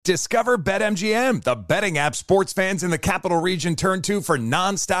Discover BetMGM, the betting app sports fans in the capital region turn to for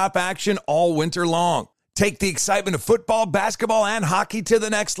nonstop action all winter long. Take the excitement of football, basketball, and hockey to the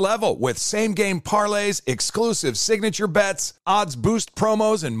next level with same-game parlays, exclusive signature bets, odds boost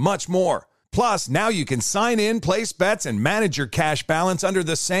promos, and much more. Plus, now you can sign in, place bets, and manage your cash balance under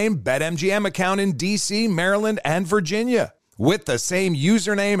the same BetMGM account in D.C., Maryland, and Virginia. With the same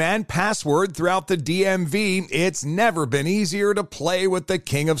username and password throughout the DMV, it's never been easier to play with the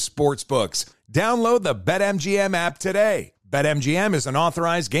king of sportsbooks. Download the BetMGM app today. BetMGM is an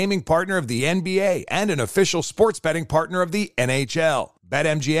authorized gaming partner of the NBA and an official sports betting partner of the NHL.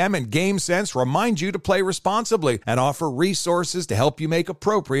 BetMGM and GameSense remind you to play responsibly and offer resources to help you make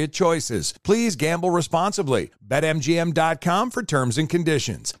appropriate choices. Please gamble responsibly. BetMGM.com for terms and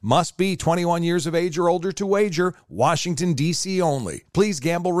conditions. Must be 21 years of age or older to wager. Washington, D.C. only. Please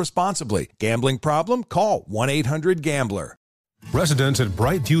gamble responsibly. Gambling problem? Call 1-800-GAMBLER. Residents at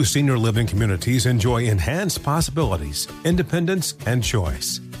Brightview Senior Living Communities enjoy enhanced possibilities, independence, and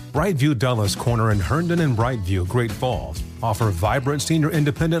choice. Brightview Dulles Corner in Herndon and Brightview, Great Falls, offer vibrant senior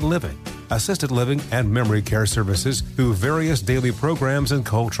independent living, assisted living, and memory care services through various daily programs and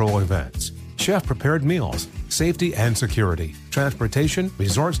cultural events. Chef-prepared meals, safety and security, transportation,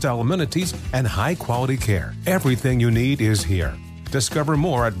 resort-style amenities, and high-quality care. Everything you need is here. Discover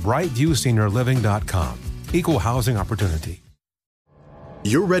more at brightviewseniorliving.com. Equal housing opportunity.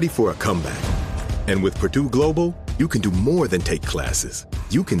 You're ready for a comeback. And with Purdue Global, you can do more than take classes.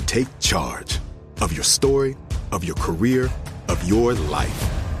 You can take charge of your story, of your career, of your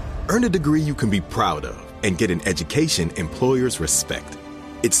life. Earn a degree you can be proud of and get an education employers respect.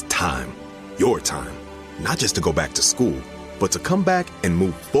 It's time, your time, not just to go back to school, but to come back and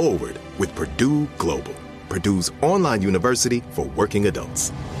move forward with Purdue Global, Purdue's online university for working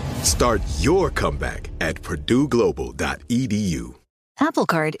adults. Start your comeback at purdueglobal.edu. Apple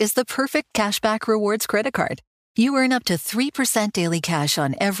Card is the perfect cashback rewards credit card. You earn up to 3% daily cash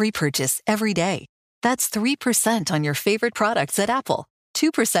on every purchase every day. That's 3% on your favorite products at Apple,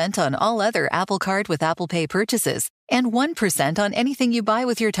 2% on all other Apple Card with Apple Pay purchases, and 1% on anything you buy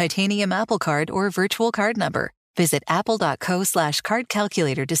with your titanium Apple Card or virtual card number. Visit apple.co/card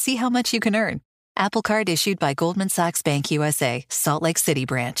calculator to see how much you can earn. Apple Card issued by Goldman Sachs Bank USA, Salt Lake City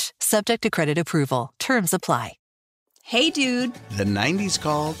branch. Subject to credit approval. Terms apply. Hey Dude, The 90s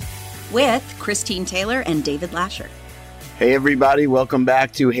Called, with Christine Taylor and David Lasher. Hey everybody, welcome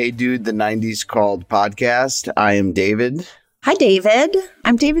back to Hey Dude, The 90s Called podcast. I am David. Hi David.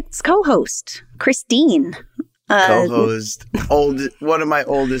 I'm David's co-host, Christine. Co-host, one of my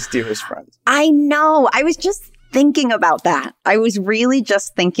oldest, dearest friends. I know. I was just thinking about that. I was really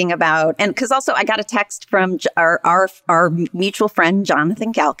just thinking about, and because also I got a text from our mutual friend,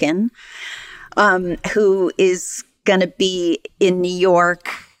 Jonathan Galkin, who is going to be in New York.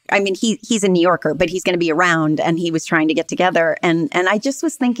 I mean, he's a New Yorker, but he's going to be around, and he was trying to get together. And I just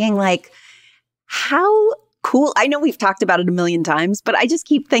was thinking, like, how cool. I know we've talked about it a million times, but I just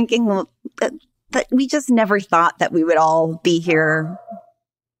keep thinking that we just never thought that we would all be here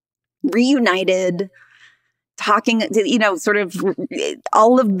reunited, talking, sort of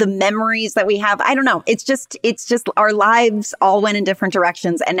all of the memories that we have. I don't know. It's just our lives all went in different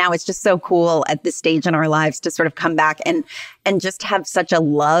directions. And now it's just so cool at this stage in our lives to sort of come back and just have such a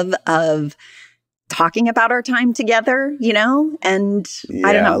love of talking about our time together, and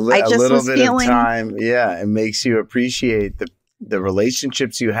I don't know. I just was feeling of time. Yeah. It makes you appreciate the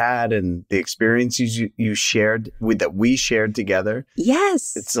relationships you had and the experiences you shared that we shared together.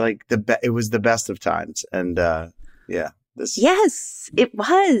 Yes. It's like it was the best of times. And yes, it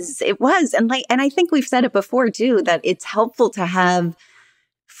was. And I think we've said it before too, that it's helpful to have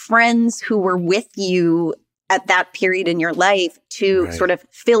friends who were with you at that period in your life to sort of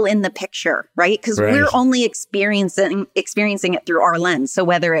fill in the picture, right? Because we're only experiencing it through our lens. So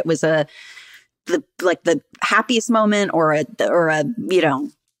whether it was the happiest moment or a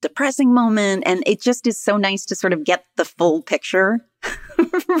depressing moment. And it just is so nice to sort of get the full picture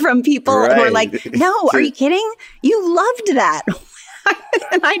from people who are like, no, are you kidding? You loved that.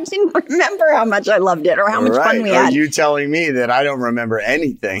 And I didn't remember how much I loved it or how much fun we had. Are you telling me that I don't remember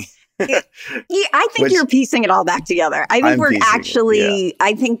anything? I think you're piecing it all back together. I think we're actually,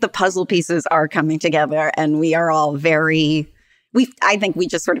 I think the puzzle pieces are coming together, and we are all I think we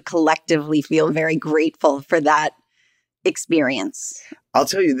just sort of collectively feel very grateful for that experience. I'll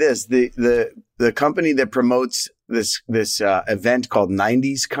tell you this, the company that promotes this event called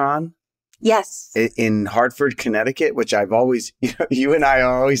 90s Con. Yes. In Hartford, Connecticut, which I've always, you and I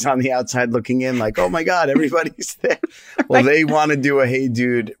are always on the outside looking in like, oh my God, everybody's there. Well, they want to do a Hey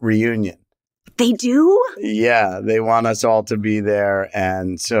Dude reunion. They do? Yeah, they want us all to be there.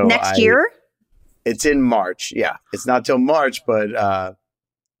 And so next year? It's in March. Yeah. It's not till March, but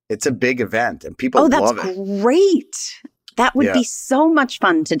it's a big event and people love it. Oh, that's great. That would be so much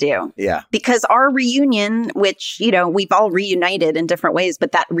fun to do. Yeah. Because our reunion, which, you know, we've all reunited in different ways,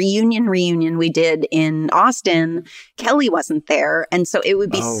 but that reunion we did in Austin, Kelly wasn't there. And so it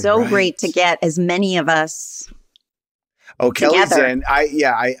would be great to get as many of us Kelly's together. in.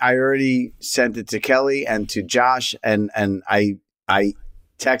 I already sent it to Kelly and to Josh, and I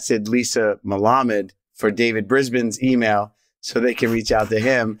texted Lisa Malamed for David Brisbane's email so they can reach out to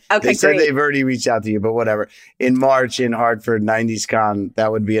him. Okay, they said great. they've already reached out to you, but whatever. In March in Hartford, 90s Con,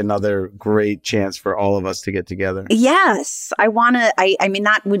 that would be another great chance for all of us to get together. Yes, I want to. I mean,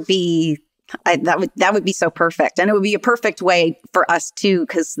 that would be that would be so perfect, and it would be a perfect way for us too,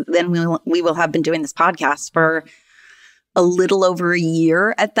 because then we will have been doing this podcast for a little over a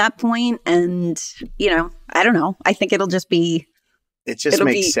year at that point, and you know, I don't know. I think it'll just be. It just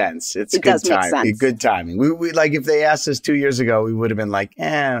makes sense. It does make sense. Good timing. We like if they asked us 2 years ago, we would have been like,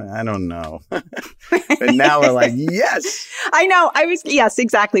 I don't know. But now we're like, yes. I know. Yes,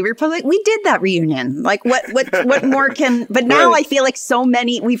 exactly. We're probably we did that reunion. Like what more can? But now Right. I feel like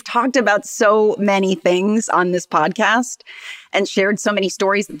we've talked about so many things on this podcast and shared so many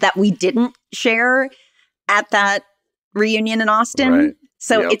stories that we didn't share at that reunion in Austin. Right.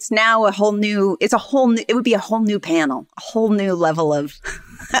 So it's now it would be a whole new panel, a whole new level of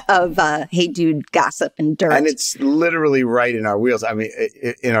Hey Dude gossip and dirt. And it's literally right in our wheels. I mean,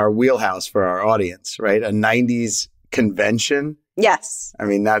 in our wheelhouse for our audience, right? A 90s convention. Yes. I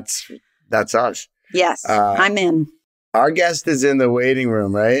mean, that's us. Yes. I'm in. Our guest is in the waiting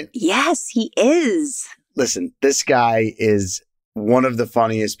room, right? Yes, he is. Listen, this guy is one of the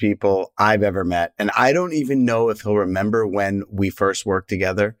funniest people I've ever met. And I don't even know if he'll remember when we first worked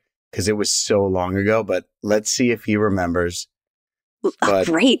together because it was so long ago, but let's see if he remembers. But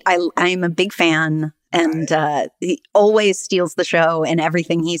Great. I'm a big fan, and he always steals the show and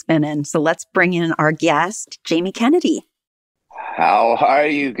everything he's been in. So let's bring in our guest, Jamie Kennedy. How are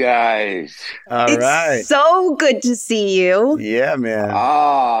you guys? all It's right. so good to see you. Yeah, man.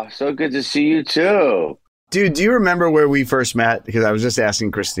 Ah, so good to see you too. Dude, do you remember where we first met? Because I was just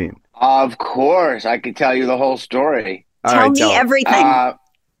asking Christine. Of course, I could tell you the whole story. All Tell right, me her. everything.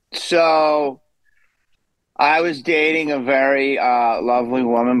 So I was dating a very lovely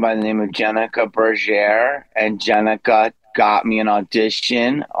woman by the name of Jenica Berger, and Jenica got me an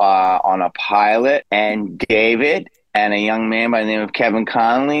audition on a pilot, and David and a young man by the name of Kevin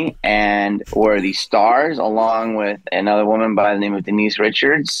Conley and were the stars, along with another woman by the name of Denise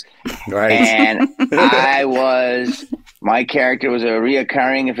Richards. Right. And my character was a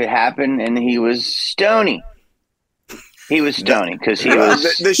reoccurring if it happened, and he was Stoney. He was Stoney because he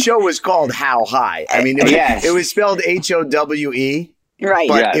was. The show was called How High. I mean, Yes. it was spelled Howe, Right.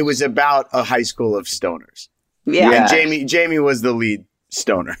 but Yes. it was about a high school of stoners. Yeah. And Jamie was the lead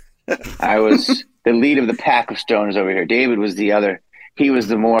stoner. I was the lead of the pack of stoners over here. David was the other. He was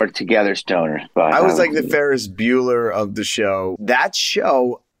the more together stoner. But I was like the Ferris Bueller of the show. That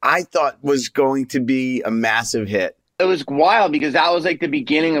show I thought was going to be a massive hit. It was wild because that was like the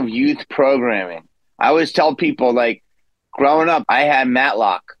beginning of youth programming. I always tell people, like, growing up, I had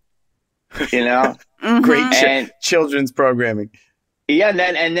Matlock, you know? Mhm. Great And- children's programming. Yeah,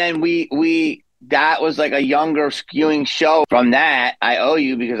 and then we that was like a younger skewing show. From that, I owe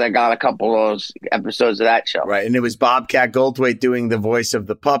you because I got a couple of those episodes of that show. Right. And it was Bobcat Goldthwait doing the voice of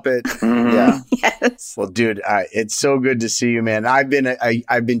the puppet. Mhm. Yeah. Yes. Well, dude, it's so good to see you, man. I've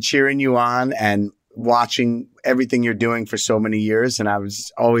been cheering you on and watching everything you're doing for so many years. And I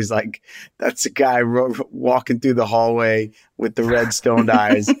was always like, that's a guy walking through the hallway with the red stoned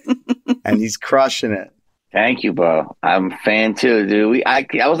eyes and he's crushing it. Thank you, Bo. I'm a fan too, dude. I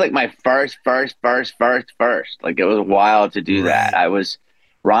was like my first. Like it was wild to do that.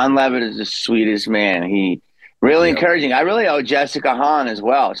 Ron Levitt is the sweetest man. He really encouraging. I really owe Jessica Hahn as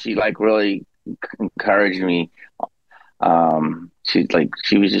well. She like really encouraged me.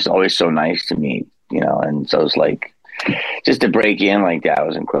 She was just always so nice to me, you know, and so it's like just to break in like that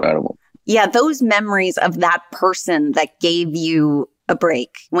was incredible. Yeah, those memories of that person that gave you a break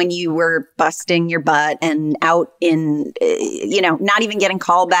when you were busting your butt and out in, not even getting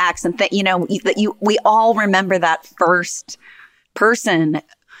callbacks and we all remember that first person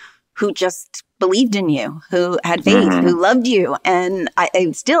who just believed in you, who had faith, who loved you. And I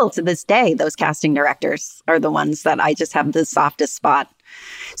still to this day, those casting directors are the ones that I just have the softest spot.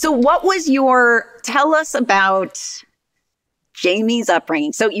 So tell us about Jamie's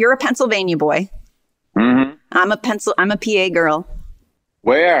upbringing. So you're a Pennsylvania boy. Mm-hmm. I'm a PA girl.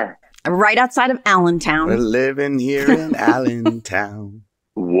 Where? right outside of Allentown. We're living here in Allentown.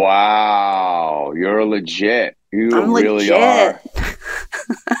 Wow, you're legit. You I'm really legit. are.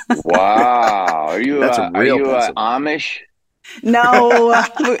 Wow, are you That's a real Amish? No,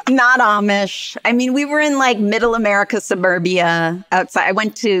 not Amish. I mean, we were in like middle America suburbia outside. I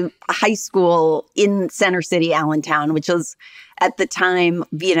went to high school in Center City, Allentown, which was at the time,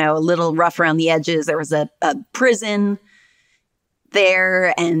 you know, a little rough around the edges. There was a prison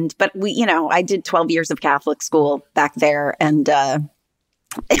there. But we, you know, I did 12 years of Catholic school back there. And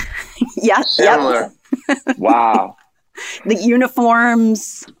yeah. Similar. Yep. Wow. The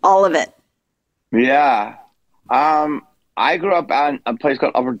uniforms, all of it. Yeah. I grew up on a place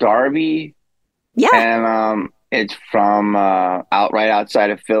called Upper Darby. Yeah. And it's from right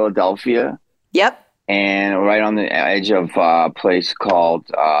outside of Philadelphia. Yep. And right on the edge of a place called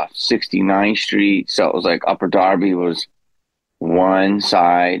 69th Street. So it was like Upper Darby was one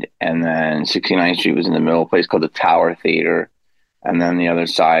side, and then 69th Street was in the middle, a place called the Tower Theater. And then the other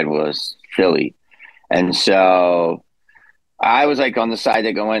side was Philly. And so I was like on the side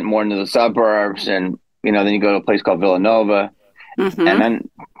that went more into the suburbs, and you know, then you go to a place called Villanova. Mm-hmm. And then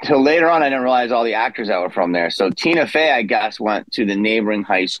till later on, I didn't realize all the actors that were from there. So Tina Fey, I guess, went to the neighboring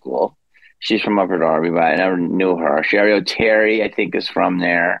high school. She's from Upper Darby, but I never knew her. Sherry O'Terry, I think, is from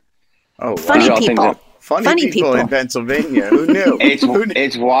there. Oh, wow. Funny people. Funny people in Pennsylvania. Who knew?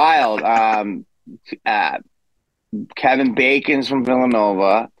 It's wild. Kevin Bacon's from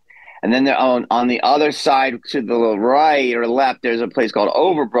Villanova. And then on the other side to the right or left, there's a place called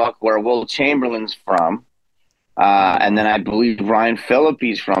Overbrook where Will Chamberlain's from. And then I believe Ryan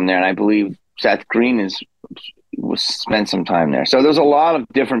Phillippe's from there. And I believe Seth Green spent some time there. So there's a lot of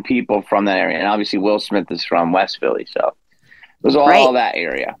different people from that area. And obviously Will Smith is from West Philly. So it was all that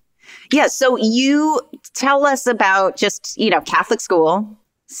area. Yeah. So you tell us about just, you know, Catholic school,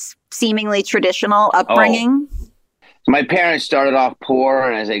 seemingly traditional upbringing. Oh. So my parents started off poor,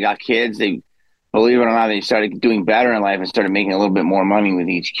 and as they got kids, they, believe it or not, they started doing better in life and started making a little bit more money with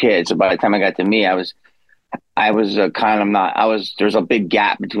each kid. So by the time I got to me, there's a big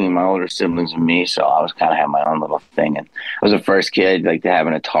gap between my older siblings and me. So I was kind of having my own little thing. And I was the first kid like to have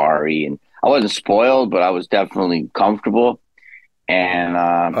an Atari, and I wasn't spoiled, but I was definitely comfortable. And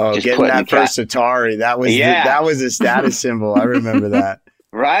just getting that first Atari, that was a status symbol. I remember that.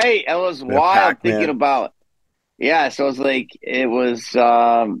 Right? It was wild thinking about. Yeah, so it was,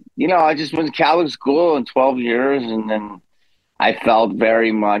 you know, I just went to Catholic school in 12 years, and then I felt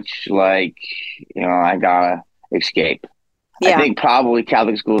very much like, you know, I gotta escape. Yeah. I think probably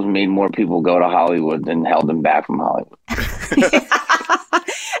Catholic schools made more people go to Hollywood than held them back from Hollywood.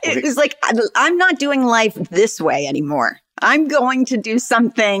 It was like, I'm not doing life this way anymore. I'm going to do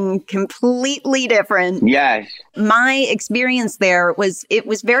something completely different. Yes. My experience there was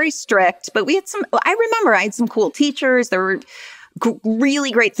very strict, but I remember I had some cool teachers. There were really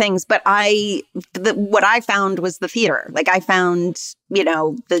great things, but what I found was the theater. Like I found, you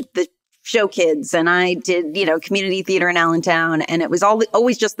know, the show kids, and I did, you know, community theater in Allentown, and it was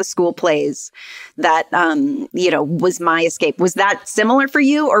always just the school plays that, you know, was my escape. Was that similar for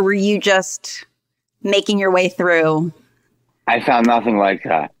you, or were my making your way through? I found nothing like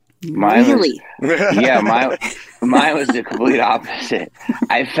that. Really? Mine was the complete opposite.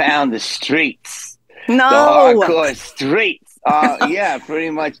 I found the streets. No. The hardcore streets. Yeah,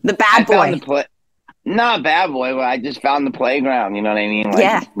 pretty much. The bad boy. Not bad boy, but I just found the playground. You know what I mean? Like,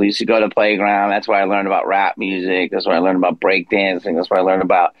 yeah. We used to go to the playground. That's where I learned about rap music. That's where I learned about breakdancing. That's where I learned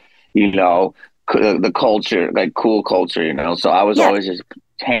about, you know, the culture, like cool culture, you know. So I was always just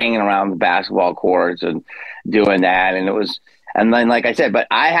hanging around the basketball courts and doing that. And then, like I said, but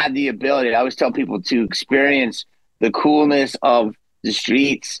I had the ability, I always tell people to experience the coolness of the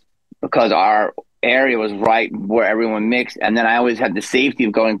streets because our area was right where everyone mixed. And then I always had the safety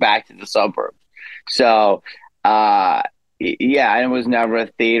of going back to the suburbs. So, I was never a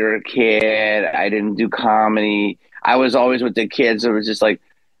theater kid. I didn't do comedy. I was always with the kids that were just like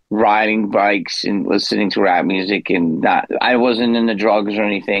riding bikes and listening to rap music, and I wasn't into drugs or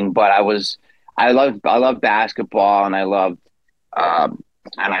anything, but I loved basketball, and I loved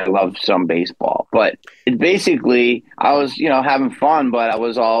some baseball. But basically, I was, you know, having fun, but I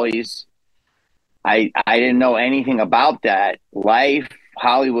was always, I didn't know anything about that life.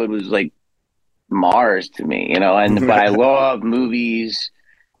 Hollywood was like Mars to me, you know, but I love movies.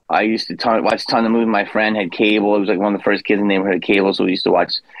 I used to watch a ton of movies. My friend had cable. It was like one of the first kids in the neighborhood had cable, so we used to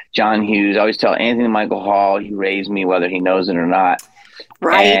watch John Hughes. I always tell Anthony Michael Hall, he raised me whether he knows it or not.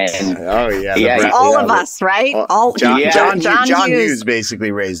 Right. All of us, right? John Hughes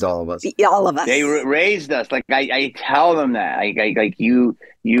basically raised all of us. All of us. They raised us. Like I tell them that. Like you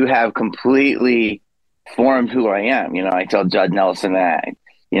you have completely formed who I am. You know, I tell Judd Nelson that,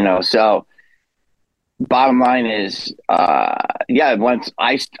 you know, so bottom line is, once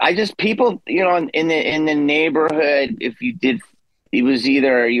I just, people, you know, in the neighborhood, if you did, it was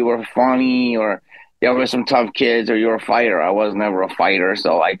either you were funny or there were some tough kids or you were a fighter. I was never a fighter.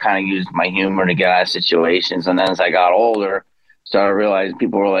 So I kind of used my humor to get out of situations. And then as I got older, started realizing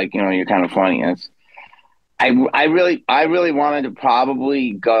people were like, you know, you're kind of funny. And I really wanted to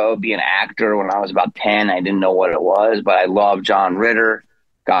probably go be an actor when I was about 10. I didn't know what it was, but I loved John Ritter.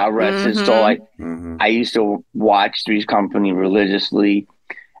 God rest his soul. I used to watch Three's Company religiously.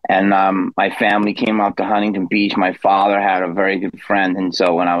 And my family came out to Huntington Beach. My father had a very good friend. And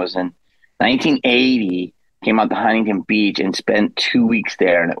so when I was in 1980, came out to Huntington Beach and spent 2 weeks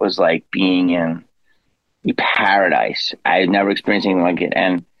there. And it was like being in paradise. I had never experienced anything like it.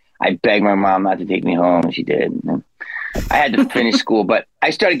 And I begged my mom not to take me home, and she did. And I had to finish school, but I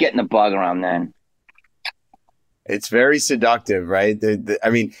started getting the bug around then. It's very seductive, right?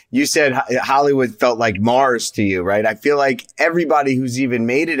 I mean, you said Hollywood felt like Mars to you, right? I feel like everybody who's even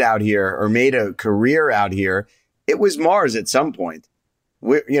made it out here or made a career out here, it was Mars at some point.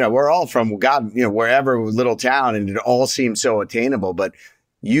 We're all from wherever little town, and it all seems so attainable. But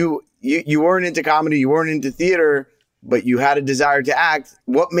you weren't into comedy, you weren't into theater, but you had a desire to act.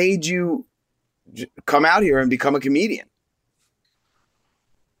 What made you come out here and become a comedian?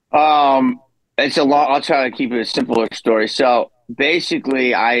 It's I'll try to keep it a simpler story. So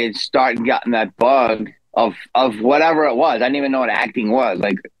basically I had gotten that bug of whatever it was. I didn't even know what acting was.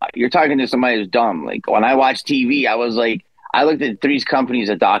 Like, you're talking to somebody who's dumb. Like, when I watched TV, I was like, I looked at Three's Company as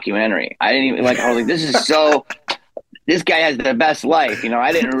a documentary. I didn't even I was like, this is so, this guy has the best life. You know,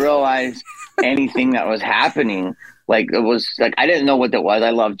 I didn't realize anything that was happening. Like, it was like, I didn't know what that was.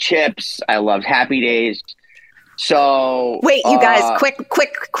 I loved Chips. I loved Happy Days. So wait, you guys,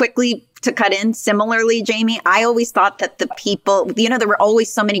 quickly to cut in. Similarly, Jamie, I always thought that the people, there were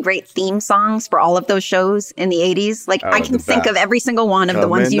always so many great theme songs for all of those shows in the 80s. Like, I can think of every single one of the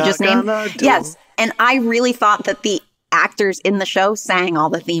ones you just named. Yes. And I really thought that the actors in the show sang all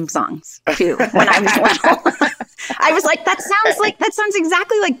the theme songs too when I was little. I was like, that sounds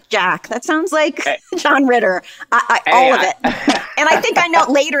exactly like Jack. That sounds like John Ritter. All of it. And I think I know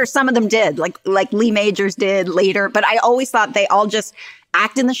later some of them did, like Lee Majors did later. But I always thought they all just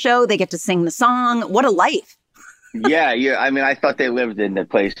act in the show. They get to sing the song. What a life. Yeah. I mean, I thought they lived in the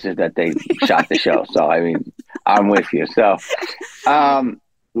places that they shot the show. So, I mean, I'm with you. So,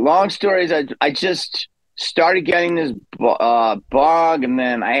 long story is I just started getting this bug, and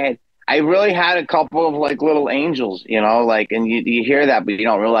then I really had a couple of like little angels, and you hear that, but you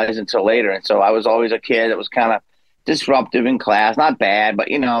don't realize it until later. And so I was always a kid that was kind of disruptive in class, not bad,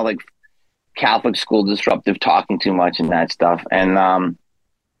 but like Catholic school disruptive, talking too much and that stuff. And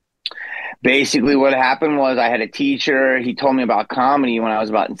basically what happened was I had a teacher. He told me about comedy when I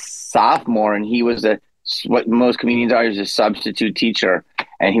was about sophomore, and he was what most comedians are, is a substitute teacher.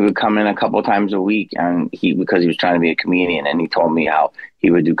 And he would come in a couple of times a week, and because he was trying to be a comedian, and he told me how he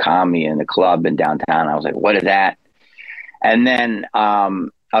would do comedy in the club in downtown. I was like, what is that? And then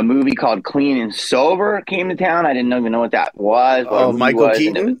a movie called Clean and Sober came to town. I didn't even know what that was. Michael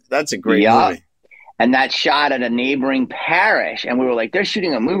Keaton? That's a great movie. And that shot at a neighboring parish. And we were like, they're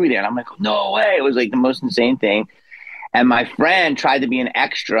shooting a movie there. And I'm like, no way. It was like the most insane thing. And my friend tried to be an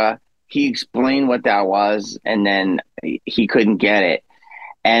extra. He explained what that was, and then he couldn't get it.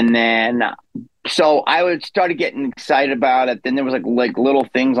 And then, so I started getting excited about it. Then there was like little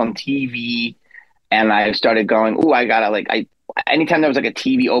things on TV, and I started going, "Ooh, I gotta anytime there was like a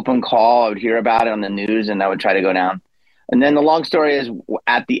TV open call, I would hear about it on the news, and I would try to go down." And then the long story is,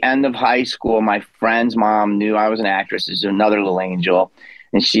 at the end of high school, my friend's mom knew I was an actress. There's another little angel,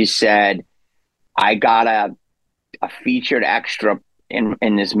 and she said, "I got a featured extra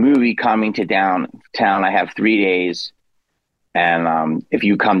in this movie coming to downtown. I have 3 days. And if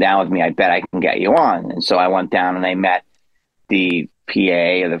you come down with me, I bet I can get you on." And so I went down and I met the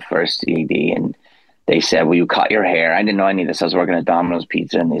PA of the first CD, and they said, "Will you cut your hair?" I didn't know any of this. I was working at Domino's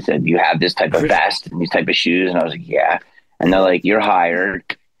Pizza, and they said, "You have this type of vest and these type of shoes." And I was like, "Yeah." And they're like, "You're hired."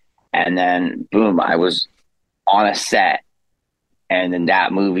 And then boom, I was on a set. And then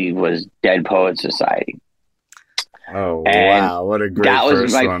that movie was Dead Poets Society. Oh, and wow. What a great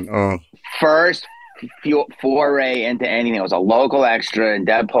first one. Oh. First foray into anything. It was a local extra in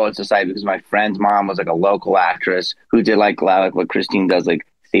Dead Poets Society because my friend's mom was like a local actress who did like what Christine does, like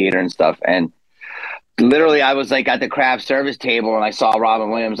theater and stuff. And literally I was like at the craft service table, and I saw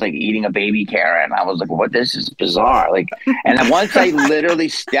Robin Williams like eating a baby carrot, and I was like, what, this is bizarre. Like, and once I literally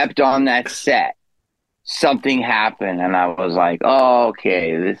stepped on that set, something happened, and I was like, oh,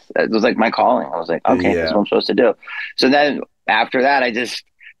 okay, this it was like my calling. I was like, okay, this is what I'm supposed to do. So then after that, I just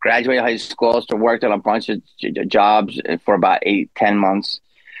graduated high school, so worked on a bunch of jobs for about 8-10 months,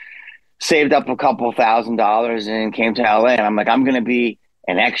 saved up a couple $1,000 and came to LA, and I'm like, I'm going to be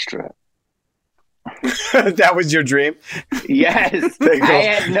an extra. That was your dream? Yes. I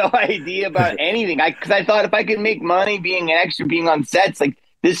had no idea about anything. Because I thought if I could make money being an extra, being on sets, like,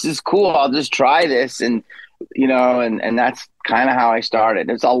 this is cool. I'll just try this. And, and that's kind of how I started.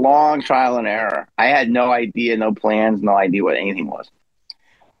 It's a long trial and error. I had no idea, no plans, no idea what anything was.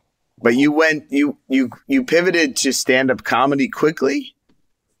 But you pivoted to stand-up comedy quickly?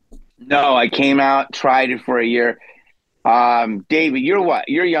 No, I came out, tried it for a year. David, you're what?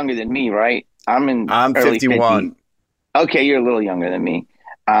 You're younger than me, right? I'm 51. 50. Okay, you're a little younger than me.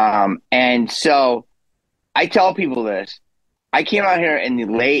 And so I tell people this. I came out here in the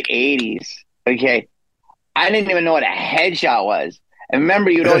late 80s. Okay. I didn't even know what a headshot was. And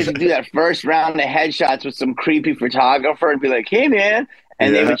remember, you'd always do that first round of headshots with some creepy photographer and be like, hey, man.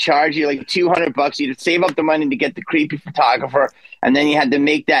 And they would charge you like $200. You'd save up the money to get the creepy photographer. And then you had to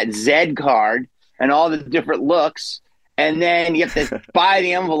make that Z card and all the different looks. And then you have to buy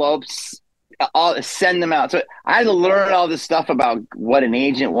the envelopes, send them out. So I had to learn all this stuff about what an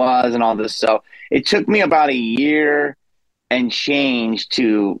agent was and all this. So it took me about a year and change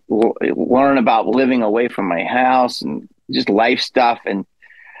to learn about living away from my house and just life stuff and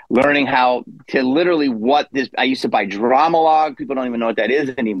learning how to literally I used to buy Dramalog. People don't even know what that is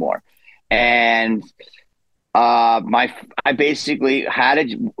anymore. And I basically had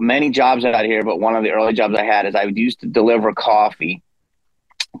many jobs out here, but one of the early jobs I had is I used to deliver coffee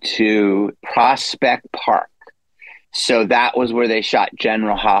to Prospect Park. So that was where they shot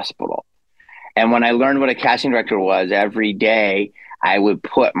General Hospital. And when I learned what a casting director was, every day I would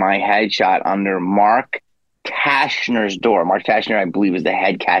put my headshot under Mark Tashner's door. Mark Tashner, I believe, is the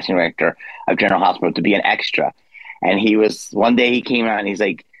head casting director of General Hospital, to be an extra. And one day he came out and he's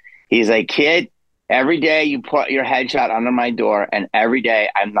like, kid, every day you put your headshot under my door, and every day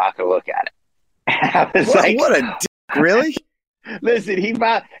I'm not going to look at it. And I was what a dick, really? Listen,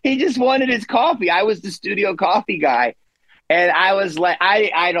 he just wanted his coffee. I was the studio coffee guy. And I was like,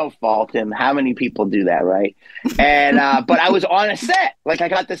 I don't fault him. How many people do that, right? And but I was on a set. Like, I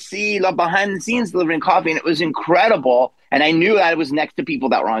got to see the behind the scenes delivering coffee, and it was incredible. And I knew that I was next to people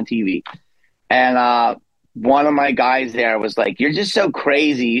that were on TV. And one of my guys there was like, you're just so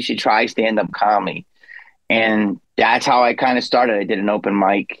crazy. You should try stand-up comedy. And that's how I kind of started. I did an open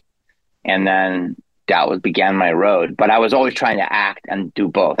mic, and then that began my road. But I was always trying to act and do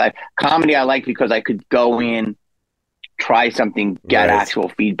both. Comedy I liked because I could go in, try something, get actual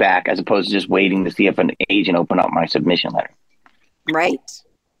feedback, as opposed to just waiting to see if an agent opened up my submission letter. Right.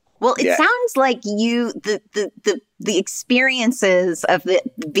 Well, it sounds like the experiences of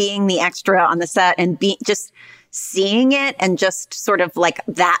being the extra on the set and just seeing it and just sort of like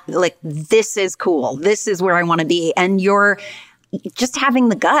that, like, this is cool. This is where I want to be. And you're just having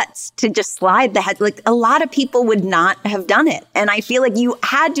the guts to just slide the head. Like, a lot of people would not have done it. And I feel like you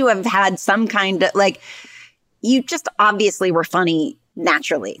had to have had some kind of, like, you just obviously were funny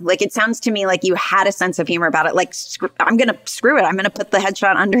naturally. Like, it sounds to me like you had a sense of humor about it. Like, I'm going to screw it. I'm going to put the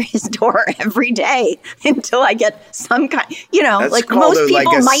headshot under his door every day until I get some kind, That's like most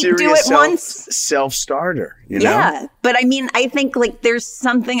people might do it once. Self-starter, Yeah. But I mean, I think like there's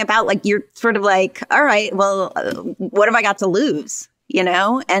something about like, you're sort of like, all right, well, what have I got to lose?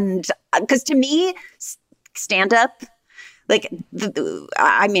 And because to me, stand up, like,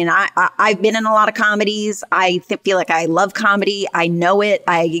 I've been in a lot of comedies. I feel like I love comedy. I know it.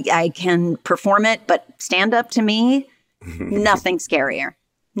 I can perform it. But stand up, to me, nothing scarier,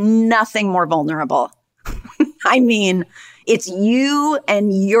 nothing more vulnerable. I mean, it's you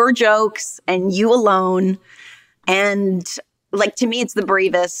and your jokes and you alone. And like, to me, it's the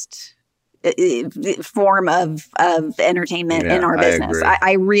bravest form of entertainment in our business.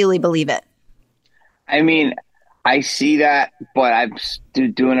 I really believe it. I mean, I see that, but I'm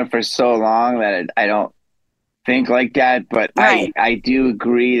doing it for so long that I don't think like that. But right. I do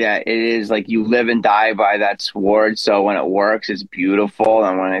agree that it is like you live and die by that sword. So when it works, it's beautiful.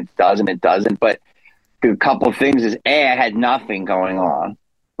 And when it doesn't, it doesn't. But a couple of things is, I had nothing going on,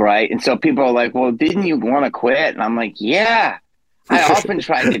 right? And so people are like, well, didn't you want to quit? And I'm like, yeah, I often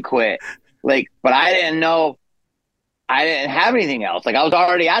tried to quit. Like, but I didn't know. I didn't have anything else. Like, I was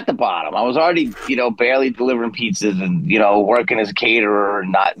already at the bottom. I was already, barely delivering pizzas and, working as a caterer and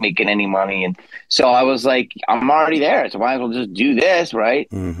not making any money. And so I was like, I'm already there. So might as well just do this, right?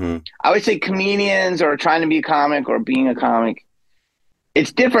 Mm-hmm. I would say comedians or trying to be a comic or being a comic,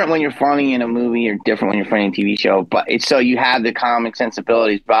 it's different when you're funny in a movie or different when you're funny in a TV show, but it's so you have the comic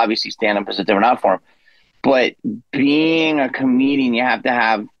sensibilities, but obviously stand up is a different art form. But being a comedian, you have to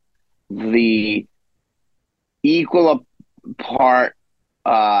have the equal part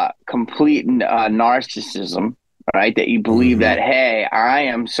complete narcissism, right? That you believe that, hey, I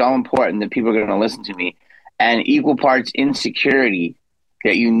am so important that people are going to listen to me, and equal parts insecurity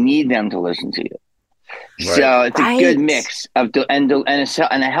that you need them to listen to you. Right. So it's a good mix of and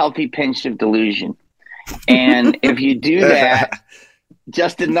a healthy pinch of delusion. And if you do that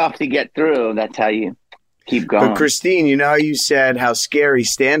just enough to get through, that's how you keep going. But Christine, you know how you said how scary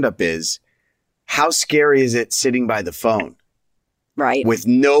stand-up is? How scary is it sitting by the phone? Right. With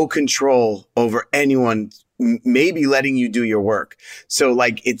no control over anyone, maybe letting you do your work. So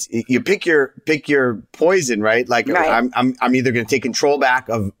like you pick your poison, right? Like right. I'm either going to take control back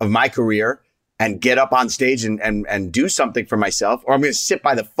of my career and get up on stage and do something for myself, or I'm going to sit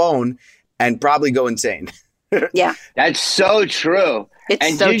by the phone and probably go insane. Yeah. That's so true.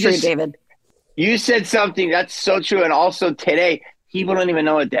 It's so true, David. You said something that's so true. And also today, people don't even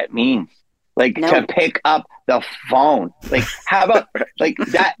know what that means. Like to pick up the phone. Like how about like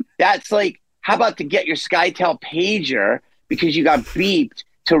that? That's like, how about to get your SkyTel pager because you got beeped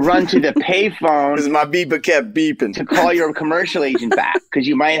to run to the payphone because my beeper kept beeping to call your commercial agent back because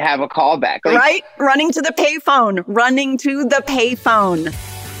you might have a call back. Like, right? Running to the payphone.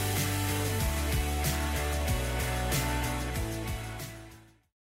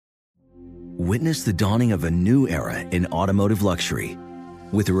 Witness the dawning of a new era in automotive luxury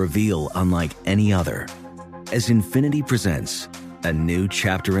with a reveal unlike any other as Infiniti presents a new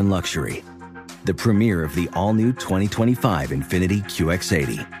chapter in luxury, the premiere of the all-new 2025 Infiniti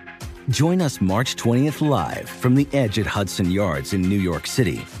QX80. Join us March 20th live from the Edge at Hudson Yards in New York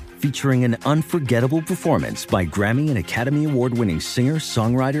City, featuring an unforgettable performance by Grammy and Academy Award-winning singer,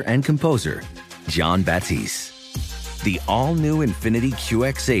 songwriter, and composer, Jon Batiste. The all-new Infiniti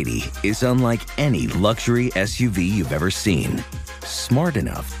QX80 is unlike any luxury SUV you've ever seen. Smart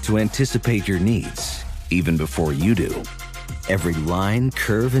enough to anticipate your needs, even before you do. Every line,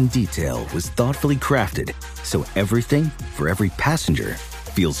 curve, and detail was thoughtfully crafted, so everything for every passenger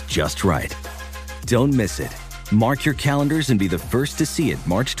feels just right. Don't miss it. Mark your calendars and be the first to see it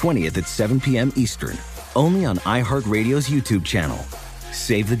March 20th at 7 p.m. Eastern, only on iHeartRadio's YouTube channel.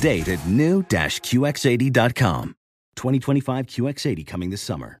 Save the date at new-QX80.com. 2025 QX80 coming this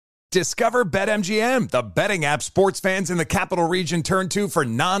summer. Discover BetMGM, the betting app sports fans in the capital region turn to for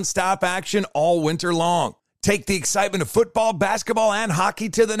nonstop action all winter long. Take the excitement of football, basketball, and hockey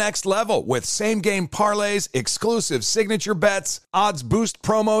to the next level with same-game parlays, exclusive signature bets, odds boost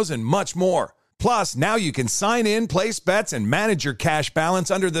promos, and much more. Plus, now you can sign in, place bets, and manage your cash balance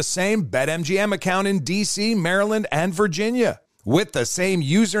under the same BetMGM account in D.C., Maryland, and Virginia. With the same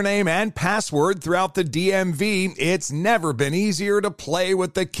username and password throughout the DMV, it's never been easier to play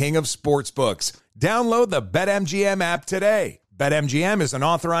with the king of sportsbooks. Download the BetMGM app today. BetMGM is an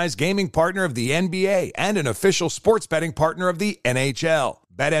authorized gaming partner of the NBA and an official sports betting partner of the NHL.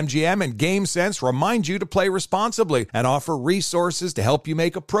 BetMGM and GameSense remind you to play responsibly and offer resources to help you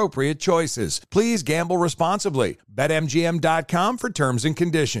make appropriate choices. Please gamble responsibly. BetMGM.com for terms and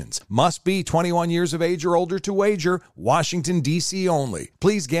conditions. Must be 21 years of age or older to wager. Washington, D.C. only.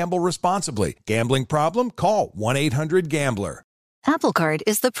 Please gamble responsibly. Gambling problem? Call 1-800-GAMBLER. Apple Card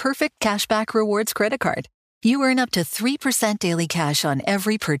is the perfect cashback rewards credit card. You earn up to 3% daily cash on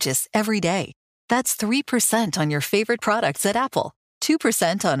every purchase every day. That's 3% on your favorite products at Apple,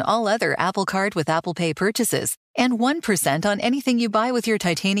 2% on all other Apple Card with Apple Pay purchases, and 1% on anything you buy with your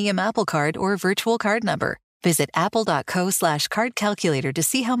titanium Apple Card or virtual card number. Visit apple.co/card calculator to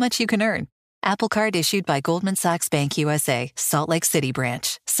see how much you can earn. Apple Card issued by Goldman Sachs Bank USA, Salt Lake City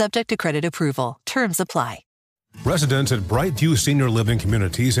branch. Subject to credit approval. Terms apply. Residents at Brightview Senior Living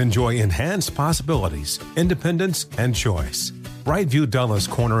Communities enjoy enhanced possibilities, independence, and choice. Brightview Dulles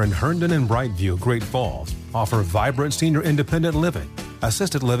Corner in Herndon and Brightview, Great Falls, offer vibrant senior independent living,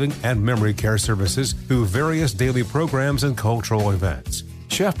 assisted living, and memory care services through various daily programs and cultural events.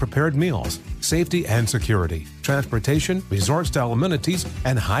 Chef-prepared meals, safety and security, transportation, resort-style amenities,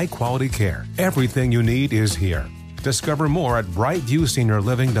 and high-quality care. Everything you need is here. Discover more at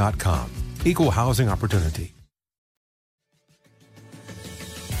brightviewseniorliving.com. Equal housing opportunity.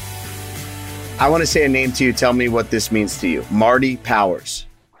 I want to say a name to you. Tell me what this means to you. Marty Powers.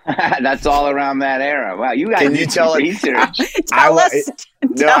 That's all around that era. Wow, you guys did some research. Tell us.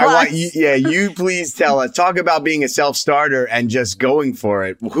 You please tell us. Talk about being a self-starter and just going for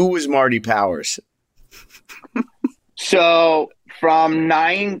it. Who was Marty Powers? So from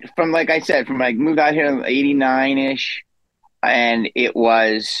like I said, from like moved out here in 89-ish, And it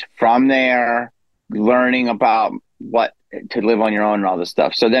was from there learning about what to live on your own and all this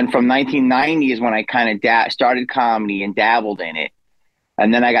stuff. So then from 1990 is when I kind of started comedy and dabbled in it.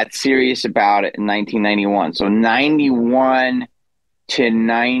 And then I got serious about it in 1991. So 91 to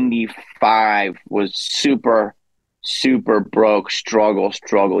 95 was super, super broke,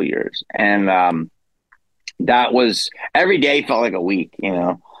 struggle years. And that was, every day felt like a week, you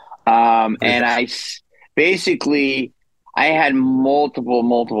know. And I basically, I had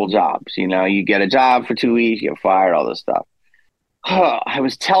multiple jobs. You know, you get a job for 2 weeks, you get fired, all this stuff. I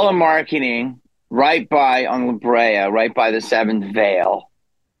was telemarketing right by on La Brea, right by the Seventh Veil.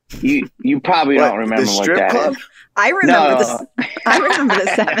 You probably don't remember the what strip that club? is. I remember this. I remember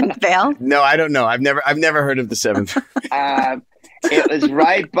the Seventh Veil. No, I don't know. I've never heard of the Seventh. It was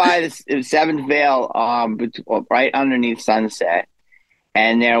right by the Seventh Veil, right underneath Sunset.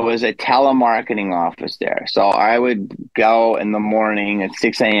 And there was a telemarketing office there. So I would go in the morning at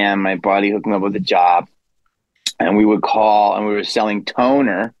 6 a.m. My buddy hooked me up with a job. And we would call, and we were selling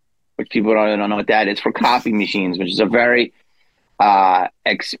toner, which people don't know what that is, for copy machines, which is a very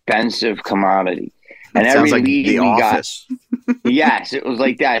expensive commodity. And every sounds like lead The we Office. got, yes, it was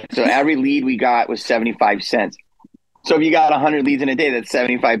like that. So every lead we got was 75 cents. So if you got 100 leads in a day, that's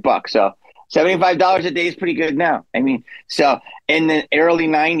 $75. So $75 a day is pretty good now. I mean, so in the early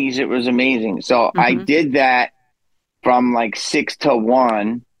 90s, it was amazing. So I did that from like 6 to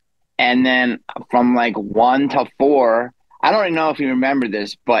 1. And then from like 1 to 4, I don't even know if you remember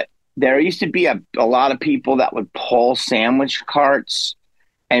this, but there used to be a lot of people that would pull sandwich carts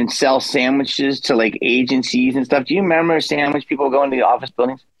and sell sandwiches to like agencies and stuff. Do you remember sandwich people going to the office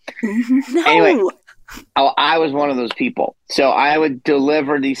buildings? No. Anyway, I was one of those people. So I would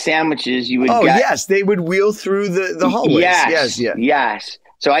deliver these sandwiches. You would yes, they would wheel through the hallways. Yes.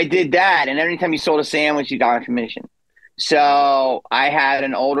 So I did that, and every time you sold a sandwich, you got a commission. So I had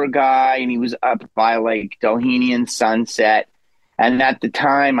an older guy, and he was up by like Doheny and Sunset. And at the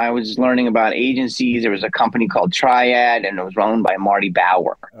time, I was learning about agencies. There was a company called Triad, and it was run by Marty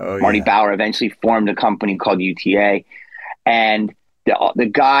Bauer. Marty Bauer eventually formed a company called UTA. And the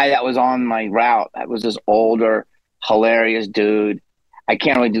guy that was on my route, that was this older, hilarious dude. I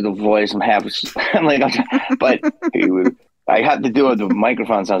can't really do the voice. But he would. I had to do it. The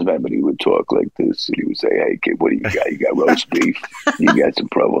microphone sounds bad, but he would talk like this. And he would say, "Hey, kid, what do you got? You got roast beef? You got some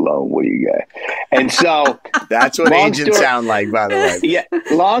provolone? What do you got?" And so that's what agents sound like, by the way. Yeah.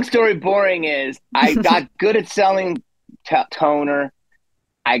 Long story boring is I got good at selling toner.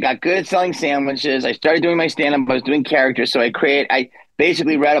 I got good at selling sandwiches. I started doing my stand-up. I was doing characters. So I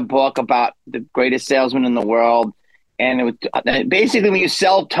basically read a book about the greatest salesman in the world. And it was basically when you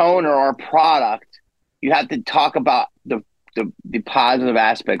sell toner or a product, you have to talk about the positive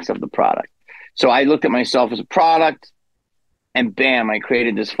aspects of the product. So I looked at myself as a product, and bam, I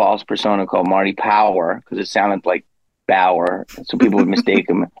created this false persona called Marty Power because it sounded like Bauer. So people would mistake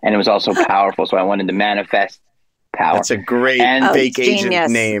him. And it was also powerful. So I wanted to manifest power. That's a great fake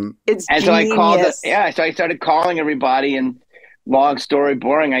agent name. It's and genius. So I started calling everybody, and long story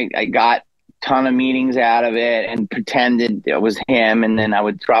boring, I got a ton of meetings out of it and pretended it was him. And then I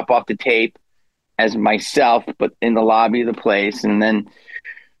would drop off the tape as myself, but in the lobby of the place. And then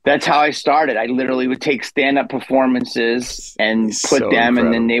that's how I started. I literally would take stand-up performances and put them,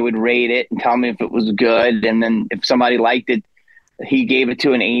 and then they would rate it and tell me if it was good. And then if somebody liked it, he gave it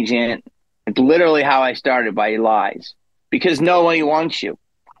to an agent. It's literally how I started, by lies, because nobody wants you.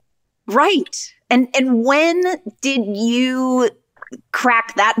 Right. And when did you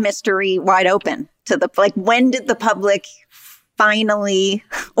crack that mystery wide open to the, like, when did the public finally,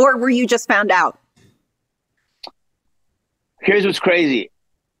 or were you just found out? Here's what's crazy.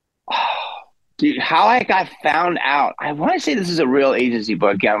 Dude, how I got found out, I want to say this is a real agency,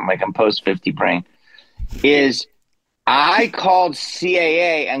 but again, like I'm post 50 brain, is I called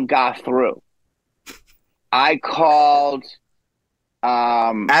CAA and got through. I called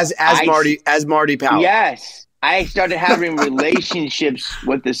as Marty Powell. Yes. I started having relationships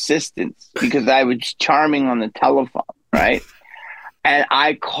with assistants because I was charming on the telephone, right? And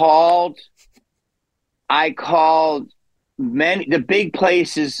I called the big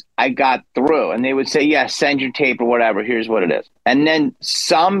places. I got through, and they would say, "Yeah, send your tape or whatever. Here's what it is." And then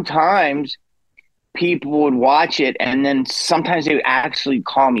sometimes people would watch it, and then sometimes they would actually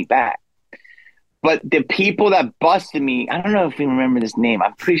call me back. But the people that busted me, I don't know if you remember this name.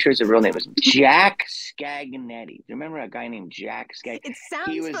 I'm pretty sure it's a real name. It was Jack Scagnetti. Do you remember a guy named Jack Scagnetti? It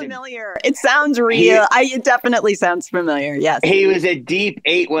sounds familiar. It sounds real. It definitely sounds familiar. Yes. He was a deep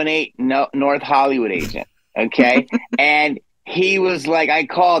 818 North Hollywood agent. Okay. And he was like, I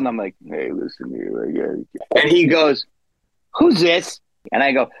called and I'm like, "Hey, listen here." And he goes, who's this? And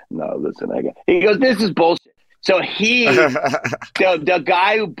I go, no, listen. He goes, this is bullshit. So the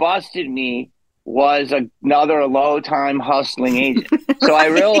guy who busted me was another low-time hustling agent. So I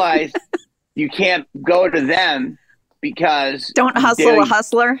realized you can't go to them because don't hustle a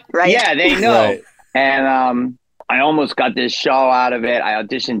hustler, right? Yeah, they know. Right. And I almost got this show out of it. I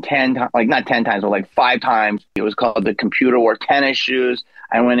auditioned 10 times, like not 10 times, but like 5 times. It was called The Computer Wore Tennis Shoes.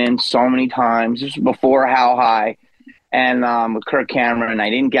 I went in so many times. This was before How High, and with Kirk Cameron. I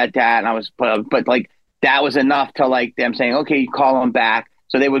didn't get that, and I was, but like that was enough to like them saying, okay, you call him back.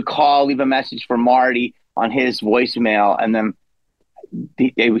 So they would leave a message for Marty on his voicemail, and then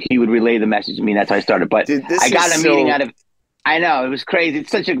he would relay the message to me. That's how I started. But dude, I got a meeting out of. I know, it was crazy.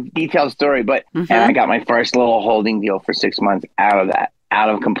 It's such a detailed story, but and I got my first little holding deal for 6 months out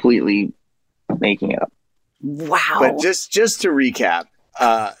of completely making it up. Wow. But just to recap,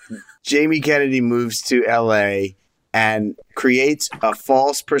 Jamie Kennedy moves to LA and creates a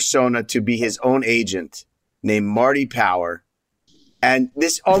false persona to be his own agent named Marty Power. And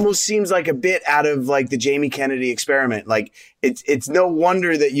this almost seems like a bit out of like the Jamie Kennedy Experiment. Like it's no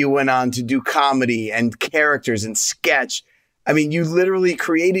wonder that you went on to do comedy and characters and sketch. I mean, you literally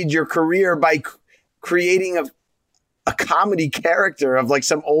created your career by creating a comedy character of like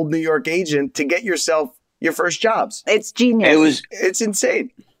some old New York agent to get yourself your first jobs. It's genius. It's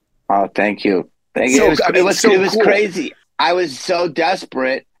insane. Oh, thank you. It was crazy. I was so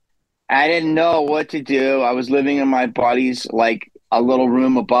desperate. I didn't know what to do. I was living in my buddy's like a little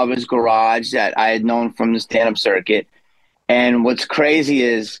room above his garage that I had known from the stand-up circuit. And what's crazy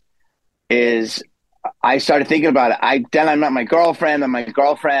is I started thinking about it. Then I met my girlfriend, and my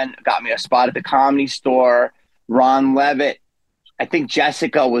girlfriend got me a spot at the Comedy Store. Ron Levitt, I think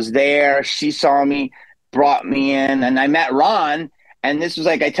Jessica was there. She saw me, brought me in, and I met Ron. And this was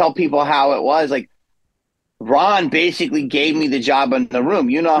like, I tell people how it was. Like, Ron basically gave me the job in the room.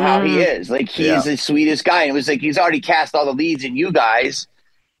 You know how he is. Like, he's the sweetest guy. And it was like, he's already cast all the leads in you guys.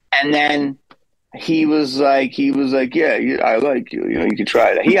 And then he was like, yeah, I like you. You know, you could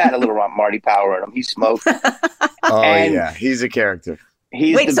try it. He had a little Marty Power in him. He smoked. Yeah, he's a character.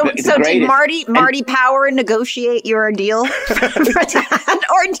 So did Marty Power negotiate your deal for that,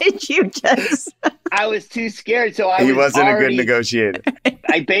 or did you just? I was too scared, so he wasn't a good negotiator.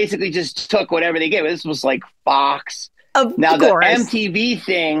 I basically just took whatever they gave. This was like Fox. Of now course. The MTV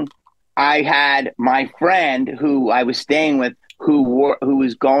thing, I had my friend who I was staying with, who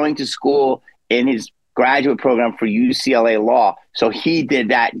was going to school in his graduate program for UCLA Law. So he did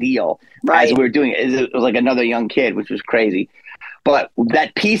that deal as we were doing it. It was like another young kid, which was crazy. But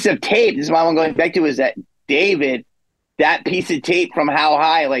that piece of tape, this is what I'm going back to, is that David, that piece of tape from How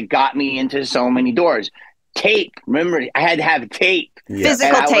High, like got me into so many doors. Tape, remember, I had to have tape.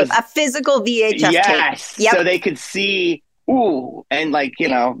 Physical tape, a physical VHS tape. Yes, so they could see, and like, you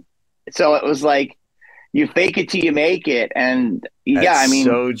know, so it was like, you fake it till you make it. And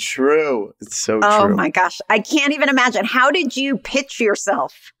so true. It's so true. Oh my gosh. I can't even imagine. How did you pitch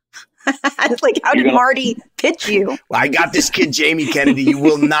yourself? Like, how did Marty pitch you? Well, I got this kid, Jamie Kennedy, you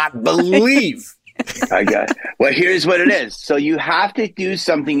will not believe. Well, here's what it is. So you have to do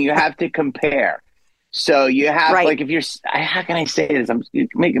something. You have to compare. So you have, like, if you're, how can I say this? I'm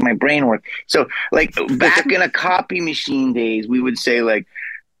making my brain work. So, like, back in a copy machine days, we would say, like,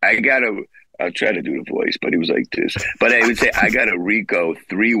 I'll try to do the voice, but it was like this. But I would say, I got a Ricoh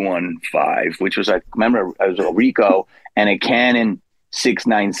 315, which was like, remember, it was a Ricoh and a Canon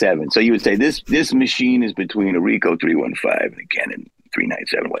 697. So you would say, this machine is between a Ricoh 315 and a Canon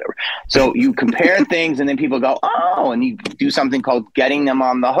 397, whatever. So you compare things, and then people go, oh, and you do something called getting them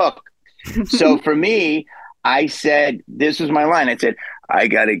on the hook. So for me, I said, this was my line. I said, I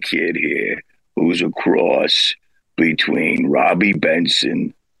got a kid here who's a cross between Robbie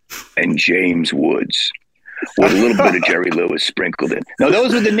Benson and James Woods, with a little bit of Jerry Lewis sprinkled in. Now,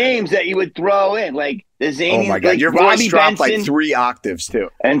 those were the names that you would throw in, like the zany. Oh my God, like your Robbie voice dropped Benson, like 3 octaves too.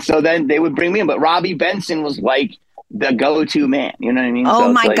 And so then they would bring me in, but Robbie Benson was like the go-to man. You know what I mean? Oh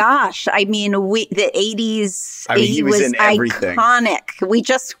so my gosh! I mean, the 80s. I mean, he was in everything. Iconic. We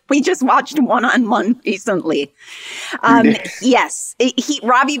just watched One-on-One recently. Yes,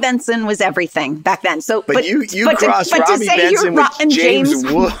 Robbie Benson was everything back then. So, but you crossed Robbie Benson with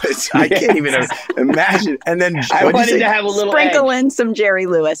James Woods. I can't even imagine. And then I wanted to have a little sprinkle edge. in some Jerry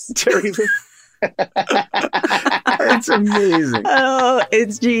Lewis. Jerry Lewis. That's amazing. Oh,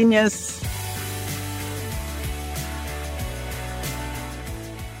 it's genius.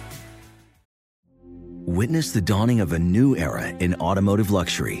 Witness the dawning of a new era in automotive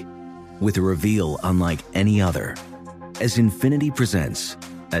luxury with a reveal unlike any other as Infiniti presents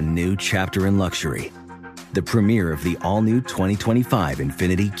a new chapter in luxury, the premiere of the all-new 2025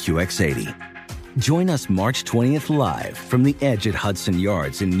 Infiniti QX80. Join us March 20th live from the Edge at Hudson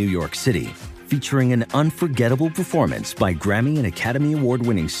Yards in New York City, featuring an unforgettable performance by Grammy and Academy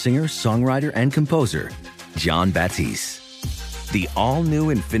Award-winning singer, songwriter, and composer, Jon Batiste. The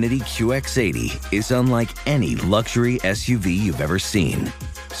all-new Infiniti QX80 is unlike any luxury SUV you've ever seen.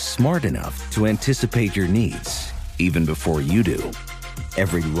 Smart enough to anticipate your needs, even before you do.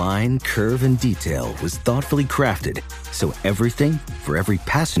 Every line, curve, and detail was thoughtfully crafted so everything for every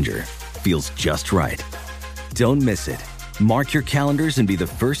passenger feels just right. Don't miss it. Mark your calendars and be the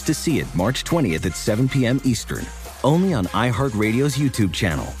first to see it March 20th at 7 p.m. Eastern, only on iHeartRadio's YouTube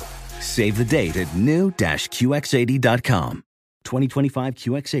channel. Save the date at new-QX80.com. 2025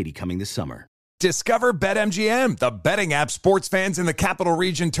 QX80 coming this summer. Discover BetMGM, the betting app sports fans in the capital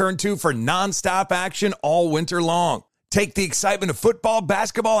region turn to for nonstop action all winter long. Take the excitement of football,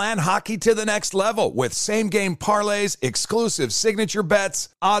 basketball, and hockey to the next level with same-game parlays, exclusive signature bets,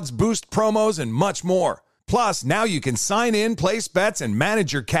 odds boost promos, and much more. Plus, now you can sign in, place bets, and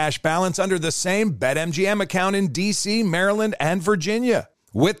manage your cash balance under the same BetMGM account in D.C., Maryland, and Virginia.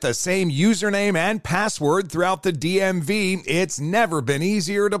 With the same username and password throughout the DMV, it's never been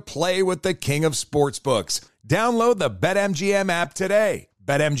easier to play with the king of sportsbooks. Download the BetMGM app today.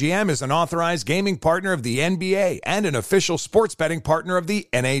 BetMGM is an authorized gaming partner of the NBA and an official sports betting partner of the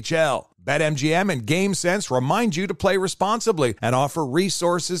NHL. BetMGM and GameSense remind you to play responsibly and offer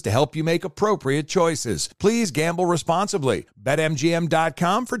resources to help you make appropriate choices. Please gamble responsibly.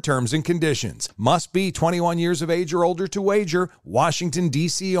 BetMGM.com for terms and conditions. Must be 21 years of age or older to wager. Washington,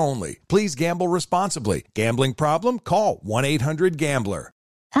 D.C. only. Please gamble responsibly. Gambling problem? Call 1-800-GAMBLER.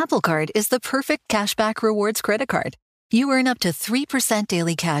 Apple Card is the perfect cashback rewards credit card. You earn up to 3%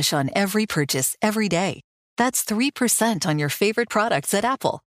 daily cash on every purchase every day. That's 3% on your favorite products at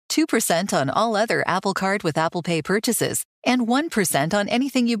Apple, 2% on all other Apple Card with Apple Pay purchases, and 1% on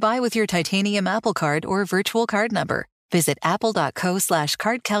anything you buy with your titanium Apple Card or virtual card number. Visit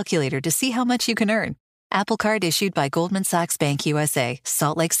apple.co/card calculator to see how much you can earn. Apple Card issued by Goldman Sachs Bank USA,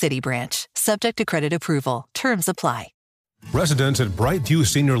 Salt Lake City branch. Subject to credit approval. Terms apply. Residents at Brightview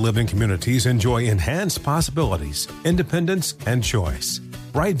Senior Living Communities enjoy enhanced possibilities, independence, and choice.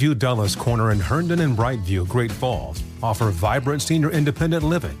 Brightview Dulles Corner in Herndon and Brightview, Great Falls, offer vibrant senior independent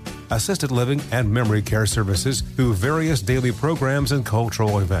living, assisted living, and memory care services through various daily programs and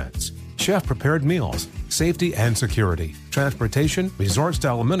cultural events. Chef-prepared meals, safety and security, transportation,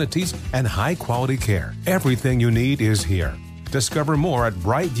 resort-style amenities, and high-quality care. Everything you need is here. Discover more at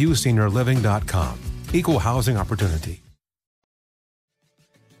brightviewseniorliving.com. Equal housing opportunity.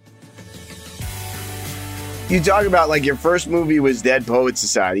 You talk about like your first movie was Dead Poets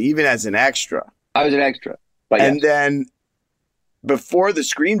Society, even as an extra. I was an extra. But and yes. then before the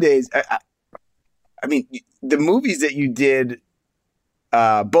Scream days, I mean, the movies that you did,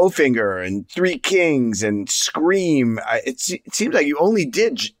 Bowfinger and Three Kings and Scream, it seems like you only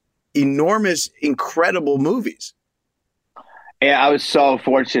did enormous, incredible movies. Yeah, I was so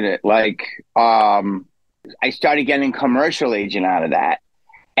fortunate. Like, I started getting commercial agent out of that.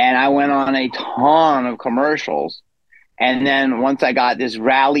 And I went on a ton of commercials. And then once I got this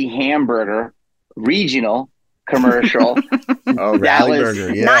Rally Hamburger regional commercial. Oh, Rally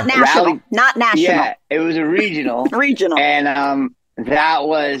Burger, yeah. Not national. Not national. Yeah, it was a regional. Regional. And that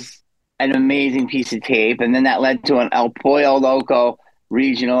was an amazing piece of tape. And then that led to an El Pollo Loco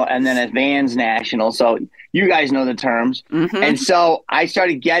regional and then a Vans national. So you guys know the terms. Mm-hmm. And so I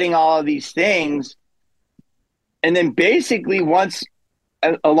started getting all of these things. And then basically once,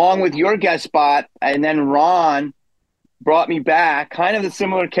 along with your guest spot, and then Ron brought me back, kind of a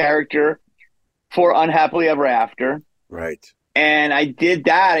similar character for Unhappily Ever After. Right. And I did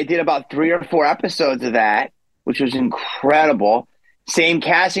that. I did about 3 or 4 episodes of that, which was incredible. Same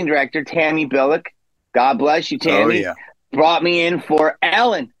casting director, Tammy Billick. God bless you, Tammy. Oh, yeah. Brought me in for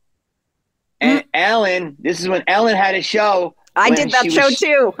Ellen. And Ellen, this is when Ellen had a show. I did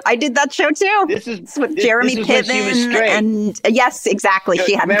that show too. This is with Jeremy Piven, and yes, exactly.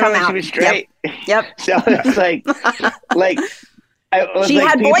 She hadn't come out. She was straight. Yep. So it's like she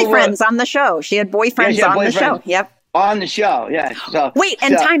had boyfriends on the show. She had boyfriends on the show. Yep. On the show, yeah. So wait,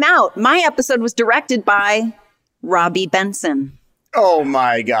 and time out. My episode was directed by Robbie Benson. Oh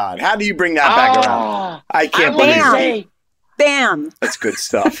my God! How do you bring that back around? I can't believe it. Bam. That's good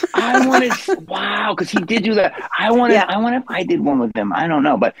stuff. I wanted, wow, because he did do that. I wonder if I did one with him. I don't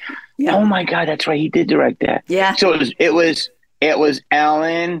know, but oh my God, that's right. He did direct that. Yeah. So it was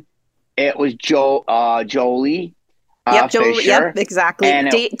Ellen, it was Jolie. Jolie. Fisher, yep, exactly. And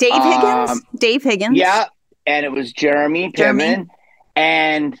Dave Higgins. Dave Higgins. Yeah, and it was Jeremy Piven,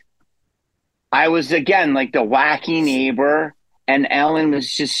 and I was, again, like the wacky neighbor, and Ellen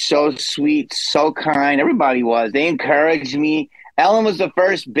was just so sweet, so kind. Everybody was. They encouraged me. Ellen was the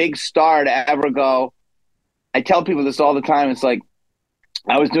first big star to ever go. I tell people this all the time. It's like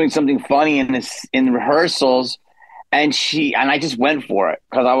I was doing something funny in rehearsals, and I just went for it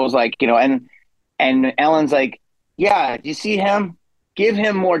because I was like, and Ellen's like, yeah, do you see him? Give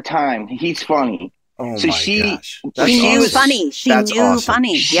him more time. He's funny. Oh so my she, gosh. She knew funny. She That's knew awesome.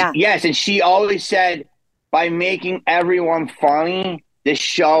 funny. Yeah. Yes, and she always said, by making everyone funny, the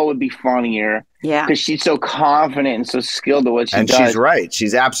show would be funnier. Yeah. Because she's so confident and so skilled at what she does. And she's right.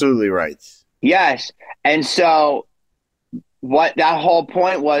 She's absolutely right. Yes. And so what that whole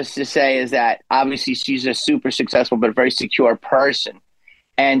point was to say is that obviously she's a super successful but very secure person.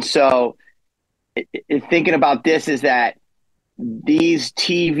 And so thinking about this is that these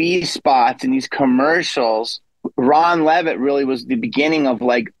TV spots and these commercials, Ron Levitt really was the beginning of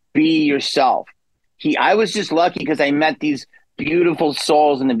like, be yourself. I was just lucky because I met these beautiful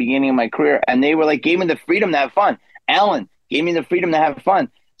souls in the beginning of my career, and they were like, gave me the freedom to have fun. Ellen gave me the freedom to have fun.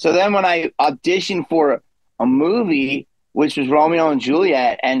 So then when I auditioned for a movie, which was Romeo and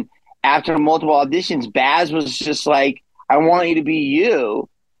Juliet, and after multiple auditions, Baz was just like, I want you to be you.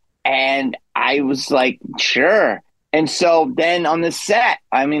 And I was like, sure. And so then on the set,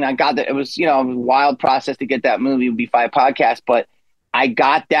 I mean, it was, it was a wild process to get that movie. It would be 5 podcasts, but I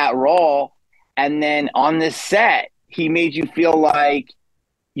got that role. And then on the set, he made you feel like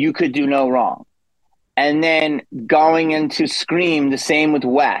you could do no wrong. And then going into Scream, the same with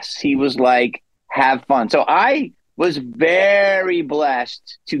Wes. He was like, have fun. So I was very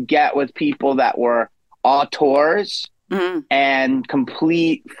blessed to get with people that were auteurs and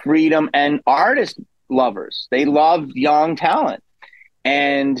complete freedom and artist lovers. They loved young talent.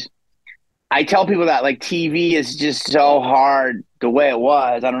 And I tell people that like TV is just so hard the way it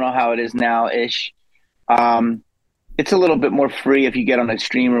was. I don't know how it is now-ish. It's a little bit more free if you get on a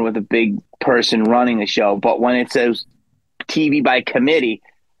streamer with a big person running a show. But when it says TV by committee,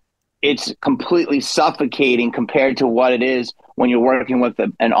 it's completely suffocating compared to what it is when you're working with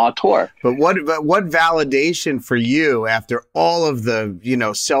an auteur. But what validation for you after all of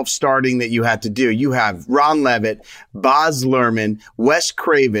the, self-starting that you had to do? You have Ron Levitt, Baz Luhrmann, Wes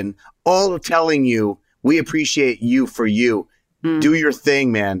Craven, all telling you, we appreciate you for you. Do your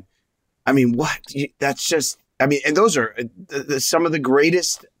thing, man. I mean, that's just, and those are some of the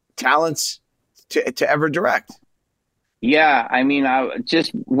greatest talents to ever direct. Yeah, I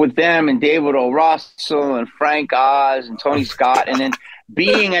just with them and David O. Russell and Frank Oz and Tony Scott, and then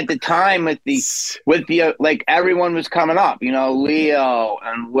being at the time with the like everyone was coming up, Leo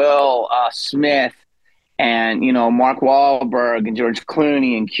and Will Smith and Mark Wahlberg and George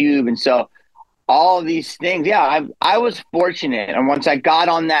Clooney and Cube, and so all of these things. Yeah, I was fortunate, and once I got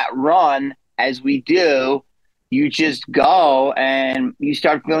on that run, as we do, you just go and you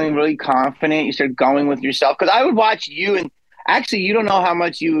start feeling really confident. You start going with yourself. Because I would watch you, and actually, you don't know how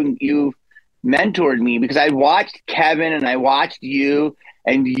much you mentored me, because I watched Kevin and I watched you,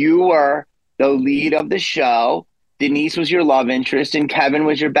 and you were the lead of the show. Denise was your love interest, and Kevin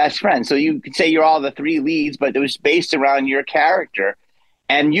was your best friend. So you could say you're all the 3 leads, but it was based around your character.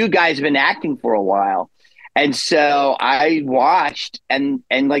 And you guys have been acting for a while. And so I watched, and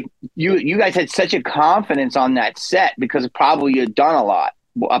like you guys had such a confidence on that set because probably you had done a lot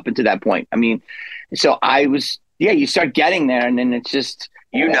up until that point. So I was, you start getting there, and then it's just,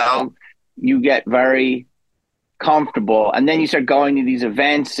 you get very comfortable, and then you start going to these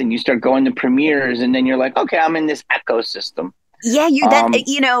events and you start going to premieres, and then you're like, okay, I'm in this ecosystem. Yeah,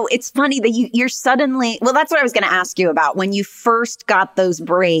 it's funny that you're suddenly, well, that's what I was going to ask you about. When you first got those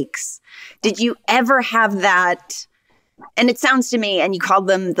breaks, did you ever have that? And it sounds to me, and you called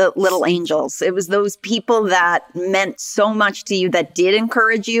them the little angels. It was those people that meant so much to you that did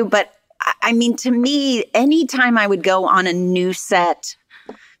encourage you. But to me, anytime I would go on a new set,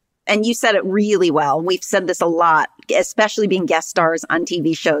 and you said it really well, we've said this a lot, especially being guest stars on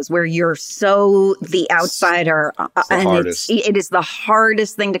TV shows where you're so the outsider. It is the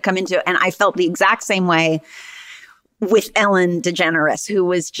hardest thing to come into. And I felt the exact same way with Ellen DeGeneres, who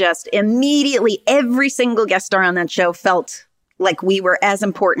was just immediately, every single guest star on that show felt like we were as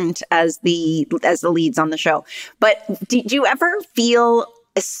important as the leads on the show. But did you ever feel,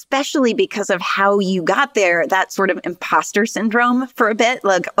 especially because of how you got there, that sort of imposter syndrome for a bit?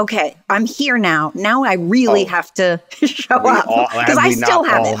 Like, okay, I'm here now. Now I really have to show up. Because I still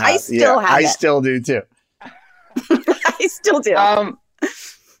have it. I still do too. I still do.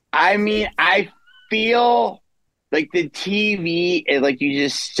 I feel like the TV, like you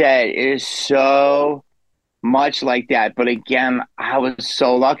just said, is so much like that. But again, I was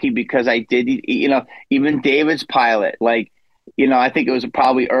so lucky because I did, even David's pilot, like, I think it was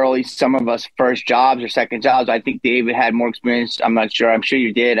probably early, some of us first jobs or second jobs. I think David had more experience. I'm not sure. I'm sure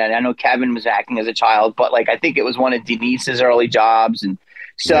you did. And I know Kevin was acting as a child, but like, I think it was one of Denise's early jobs. And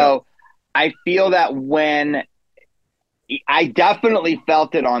so I feel that when I definitely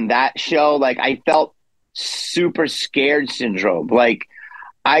felt it on that show, like I felt super scared syndrome. Like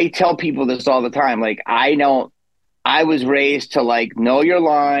I tell people this all the time. Like I was raised to like know your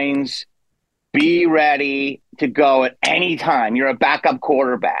lines, be ready to go at any time. You're a backup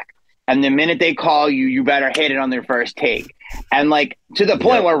quarterback. And the minute they call you, you better hit it on their first take. And like to the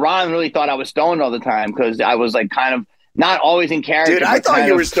point where Ron really thought I was stoned all the time because I was like kind of not always in character. Dude, I thought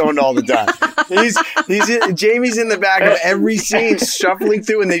you were stoned all the time. Jamie's in the back of every scene shuffling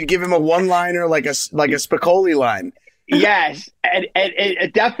through, and they give him a one-liner like a Spicoli line. Yes, and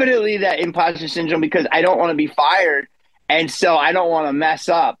definitely that imposter syndrome because I don't want to be fired, and so I don't want to mess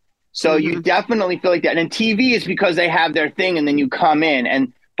up. So you definitely feel like that. And TV is because they have their thing, and then you come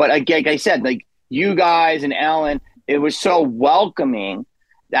in. But like I said, like you guys and Ellen, it was so welcoming.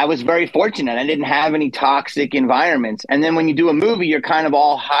 I was very fortunate. I didn't have any toxic environments. And then when you do a movie, you're kind of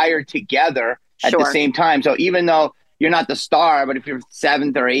all hired together at the same time. So even though you're not the star, but if you're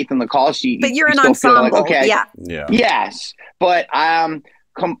 7th or 8th on the call sheet, but you're you an ensemble. Like, okay, yeah. Yes. But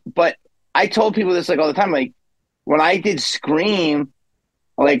but I told people this like all the time. Like when I did Scream,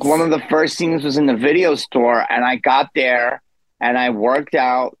 like one of the first scenes was in the video store, and I got there and I worked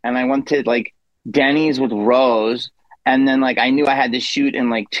out and I went to like Denny's with Rose. And then like I knew I had to shoot in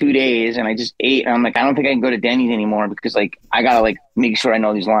like 2 days, and I just ate. And I'm like, I don't think I can go to Denny's anymore because like I gotta like make sure I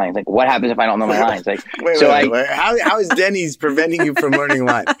know these lines. Like, what happens if I don't know my lines? Like, wait. How is Denny's preventing you from learning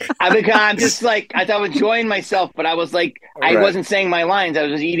lines? Because I'm just like I was enjoying myself, but I was like I wasn't saying my lines. I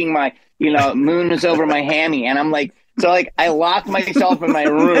was just eating my moon was over my hammy, and I'm like. So, like, I locked myself in my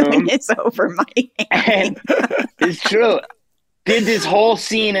room. It's over my hand. And it's true. Did this whole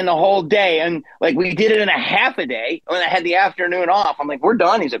scene in a whole day. And, like, we did it in a half a day. When I had the afternoon off, I'm like, we're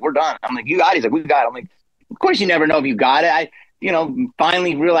done. He's like, we're done. I'm like, you got it? He's like, we got it. I'm like, of course you never know if you got it. I,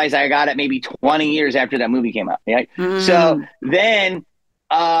 finally realized I got it maybe 20 years after that movie came out. Right? So then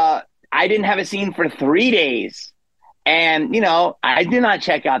I didn't have a scene for 3 days. And, I did not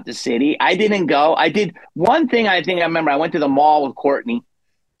check out the city. I didn't go. I did one thing I remember. I went to the mall with Courtney.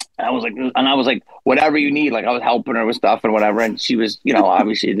 And I was like, whatever you need. Like I was helping her with stuff and whatever. And she was,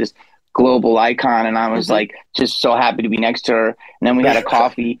 obviously this global icon. And I was like, just so happy to be next to her. And then we had a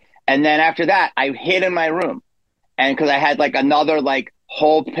coffee. And then after that, I hid in my room. And because I had like another like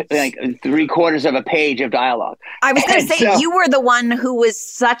whole like 3/4 of a page of dialogue. I was going to say you were the one who was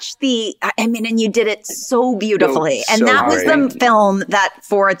such and you did it so beautifully. And that was the film that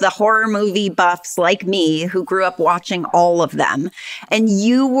for the horror movie buffs like me who grew up watching all of them, and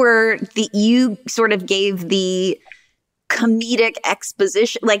you sort of gave the comedic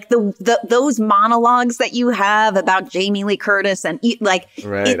exposition, like those monologues that you have about Jamie Lee Curtis and like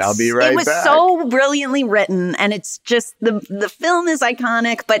I'll be right back. It was so brilliantly written, and it's just the film is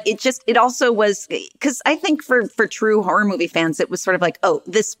iconic, but it also was because I think for true horror movie fans it was sort of like, oh,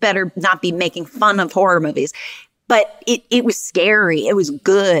 this better not be making fun of horror movies. But it was scary, it was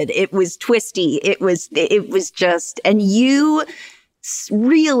good, it was twisty, it was just, and you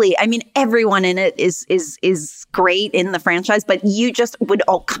really, I mean, everyone in it is great in the franchise, but you just would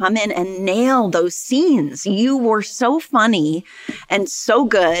all come in and nail those scenes. You were so funny and so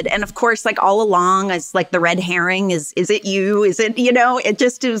good. And of course, like all along, as like the red herring, is it you? Is it,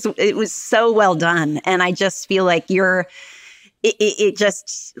 it was so well done. And I just feel like and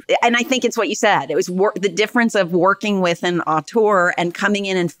I think it's what you said. It was the difference of working with an auteur and coming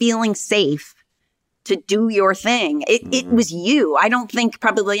in and feeling safe to do your thing. It was you. I don't think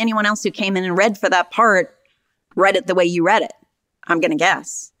probably anyone else who came in and read for that part read it the way you read it. I'm going to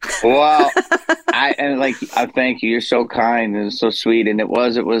guess. Well, thank you. You're so kind and so sweet. And it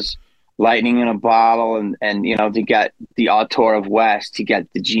was lightning in a bottle, and to get the auteur of West, to get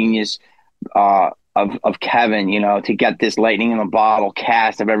the genius of Kevin, to get this lightning in a bottle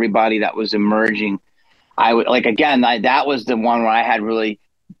cast of everybody that was emerging. I would that was the one where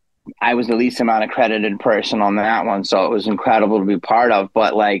I was the least amount of credited person on that one. So it was incredible to be part of.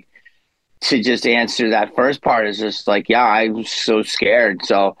 But like, to just answer that first part is just like, yeah, I was so scared.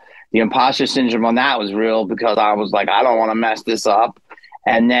 So the imposter syndrome on that was real because I was like, I don't want to mess this up.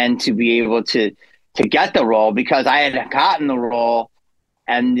 And then to be able to get the role, because I had gotten the role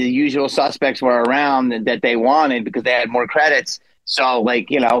and the usual suspects were around that they wanted because they had more credits. So like,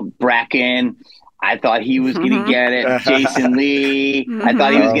 Bracken, I thought he was going to get it. Jason Lee. I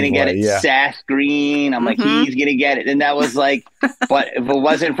thought he was going to get it. Yeah. Seth Green. I'm like, he's going to get it. And that was like, but if it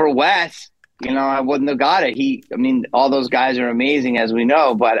wasn't for Wes, I wouldn't have got it. All those guys are amazing, as we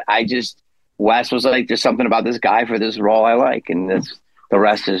know, but Wes was like, there's something about this guy for this role I like. And the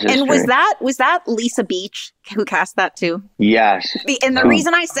rest is history. And was that Lisa Beach who cast that too? Yes. And the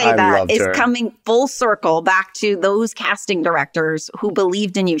reason I say that is her. coming full circle back to those casting directors who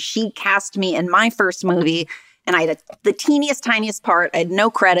believed in you. She cast me in my first movie, and I had the teeniest, tiniest part. I had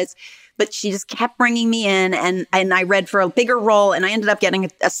no credits, but she just kept bringing me in, and I read for a bigger role, and I ended up getting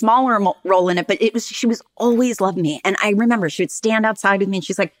a smaller role in it. But she was always loved me, and I remember she would stand outside with me, and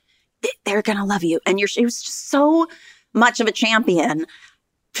she's like, "They're gonna love you," and she was just so much of a champion.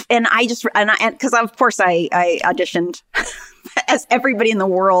 And because of course I auditioned as everybody in the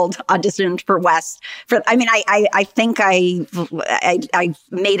world auditioned for Wes. I think I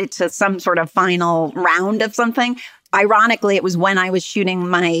made it to some sort of final round of something. Ironically, it was when I was shooting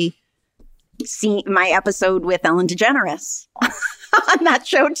my episode with Ellen DeGeneres on that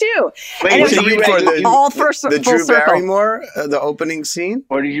show too. Wait, and so you read for the full Drew circle. Barrymore, the opening scene?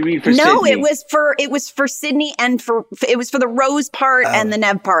 Or did you read for No, Sydney? it was for Sydney, and it was for the Rose part and the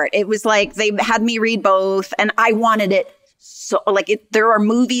Nev part. It was like they had me read both, and I wanted it so there are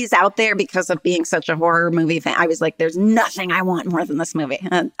movies out there, because of being such a horror movie fan. I was like, there's nothing I want more than this movie.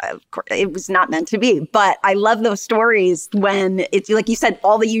 And of course, it was not meant to be, but I love those stories when it's like you said,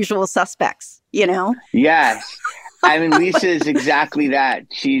 all the usual suspects. Yes. Lisa is exactly that.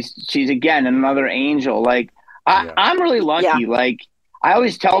 She's again another angel. Like I'm really lucky. Yeah. Like I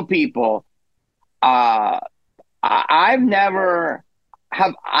always tell people, I've never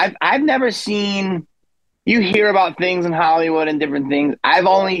seen. You hear about things in Hollywood and different things.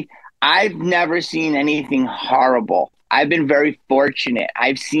 I've never seen anything horrible. I've been very fortunate.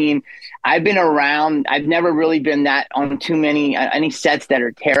 I've been around. I've never really been that on too many any sets that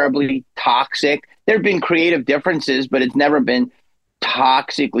are terribly toxic. There have been creative differences, but it's never been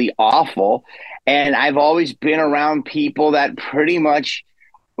toxically awful. And I've always been around people that pretty much,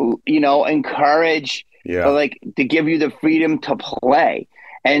 encourage, to give you the freedom to play.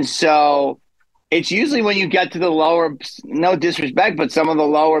 And so it's usually when you get to the lower, no disrespect, but some of the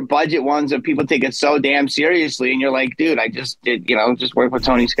lower budget ones that people take it so damn seriously. And you're like, dude, I just did, just work with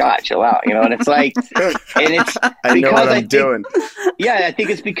Tony Scott, chill out, and it's like, and it's I know what I'm doing. Yeah, I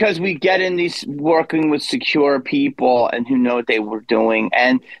think it's because we get in these working with secure people and who know what they were doing.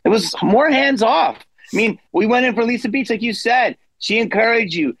 And it was more hands off. We went in for Lisa Beach, like you said. She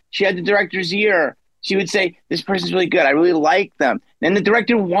encouraged you. She had the director's ear. She would say, this person's really good. I really like them. Then the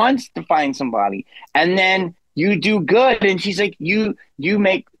director wants to find somebody. And then you do good. And she's like,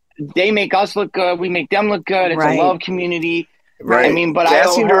 they make us look good. We make them look good. It's a love community. Right. But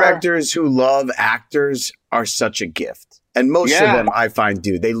casting directors who love actors are such a gift. And most of them, I find,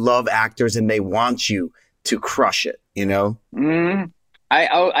 do. They love actors and they want you to crush it, Mm-hmm.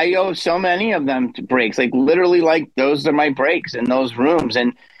 I owe so many of them to breaks. Like literally, like those are my breaks in those rooms.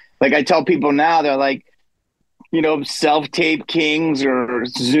 And like I tell people now, they're like, self-tape kings or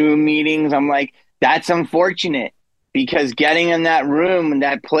Zoom meetings. I'm like, that's unfortunate, because getting in that room and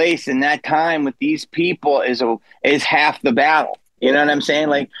that place and that time with these people is half the battle. You know what I'm saying?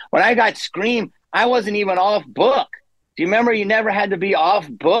 Like when I got Scream, I wasn't even off book. Do you remember you never had to be off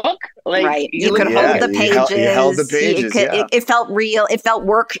book? Like you could hold the pages. You held the pages. It felt real. It felt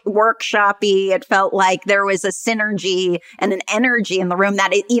workshoppy. It felt like there was a synergy and an energy in the room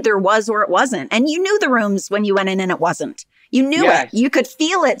that it either was or it wasn't. And you knew the rooms when you went in and it wasn't. You knew it. You could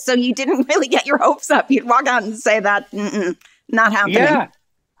feel it. So you didn't really get your hopes up. You'd walk out and say that, not happening. Yeah.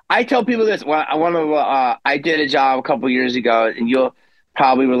 I tell people this. I did a job a couple years ago, and you'll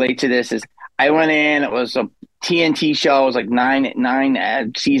probably relate to this, is I went in, it was a TNT show. It was like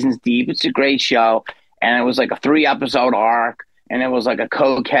nine seasons deep. It's a great show. And it was like a 3-episode arc. And it was like a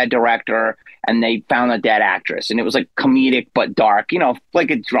cokehead director. And they found a dead actress. And it was like comedic but dark,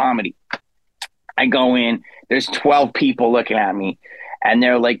 like a dramedy. I go in. There's 12 people looking at me. And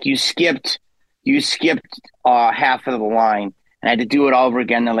they're like, you skipped half of the line. And I had to do it all over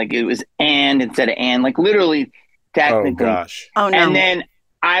again. They're like, it was and instead of and. Like literally, technically. Oh, gosh. Oh, no. And then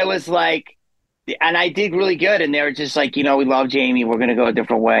I was like, and I did really good. And they were just like, we love Jamie. We're going to go a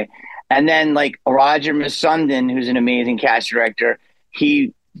different way. And then like Roger Missundin, who's an amazing cast director,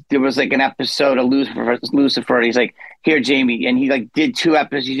 there was like an episode of Lucifer. And he's like, here, Jamie. And he like did 2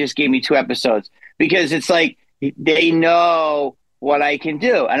 episodes. He just gave me 2 episodes, because it's like, they know what I can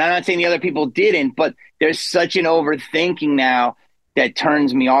do. And I'm not saying the other people didn't, but there's such an overthinking now that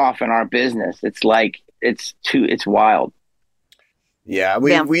turns me off in our business. It's like, it's wild. Yeah,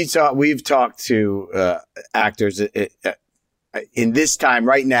 we've talked to actors in this time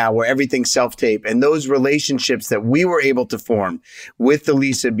right now where everything's self-tape, and those relationships that we were able to form with the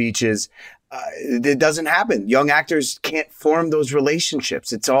Lisa Beaches, it doesn't happen. Young actors can't form those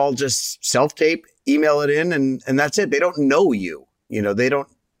relationships. It's all just self-tape, email it in, and that's it. They don't know you. They don't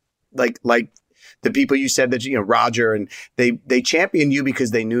like the people you said that, Roger, and they championed you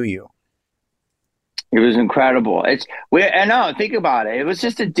because they knew you. It was incredible. Think about it. It was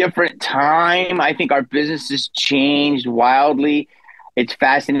just a different time. I think our business has changed wildly. It's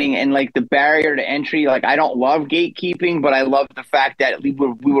fascinating. And like the barrier to entry, like I don't love gatekeeping, but I love the fact that we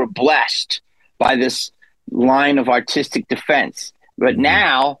were blessed by this line of artistic defense. But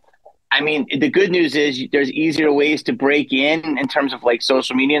now, I mean, the good news is there's easier ways to break in terms of like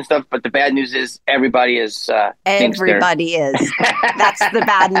social media and stuff. But the bad news is everybody is. Everybody is. That's the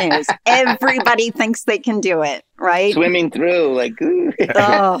bad news. Everybody thinks they can do it, right? Swimming through like.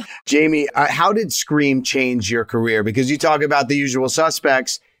 Oh. Jamie, how did Scream change your career? Because you talk about The Usual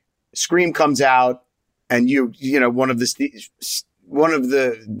Suspects. Scream comes out, and one of the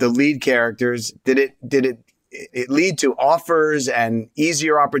lead characters. Did it lead to offers and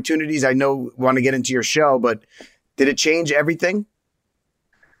easier opportunities? I know want to get into your show, but did it change everything?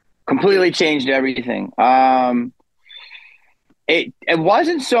 Completely changed everything. It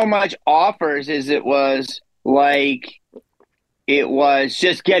wasn't so much offers as it was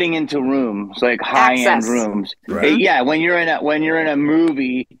just getting into rooms, like high-end rooms. Right. When you're in a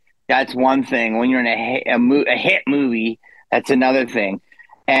movie, that's one thing. When you're in a hit movie, that's another thing.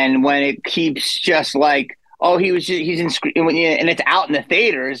 And when it keeps just like, oh, he's in Scream, and it's out in the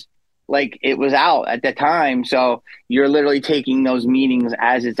theaters, like it was out at the time. So you're literally taking those meetings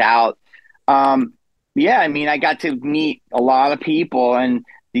as it's out. I mean, I got to meet a lot of people, and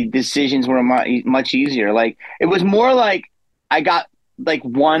the decisions were much easier. Like it was more like I got like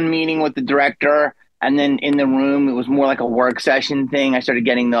one meeting with the director, and then in the room, it was more like a work session thing. I started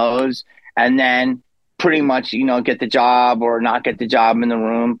getting those, and then pretty much, get the job or not get the job in the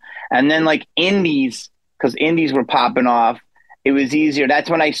room. And then like indies, because indies were popping off, it was easier. That's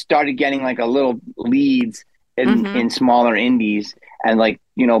when I started getting like a little leads in smaller indies, and like,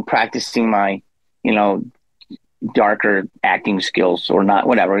 practicing my, darker acting skills or not,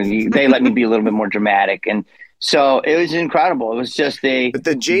 whatever. They let me be a little bit more dramatic. And so it was incredible. It was just But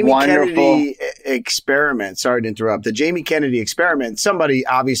the Jamie Kennedy experiment, sorry to interrupt, the Jamie Kennedy experiment, somebody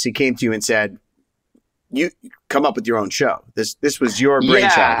obviously came to you and said, you come up with your own show. This was your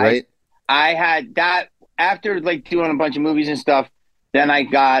brainchild, right? I had that after like doing a bunch of movies and stuff. Then I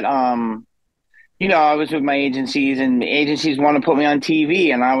got, I was with my agencies, and agencies want to put me on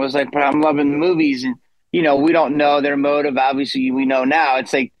TV. And I was like, but I'm loving the movies. And, we don't know their motive. Obviously, we know now.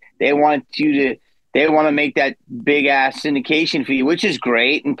 It's like they want to make that big ass syndication fee, which is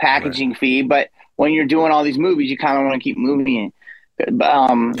great, and packaging fee. But when you're doing all these movies, you kind of want to keep moving.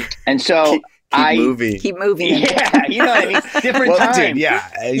 And so keep moving. Yeah, you know what I mean? Different time. Dude,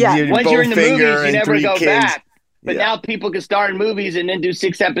 yeah. Once you're in the movies, you never go back. But now people can star in movies and then do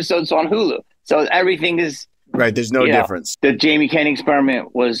 6 episodes on Hulu. So everything is right. There's no difference. The Jamie Kennedy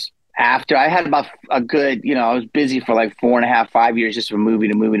experiment was after I had about a good, I was busy for like 4.5, 5 years just from movie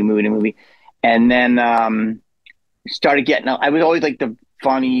to movie to movie to movie. And then started getting, I was always like the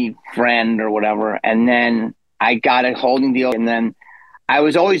funny friend or whatever. And then I got a holding deal. And then I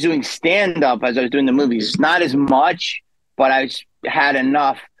was always doing stand-up as I was doing the movies. Not as much, but I had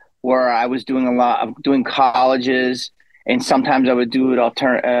enough where I was doing a lot of doing colleges, and sometimes I would do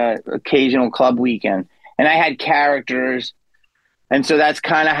it occasional club weekend. And I had characters. And so that's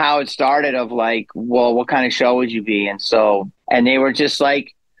kind of how it started of like, well, what kind of show would you be? And they were just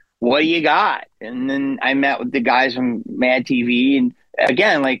like, what do you got? And then I met with the guys from Mad TV. And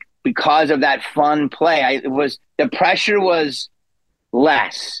again, like because of that fun play, the pressure was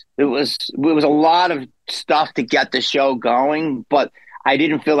less. It was a lot of stuff to get the show going, but I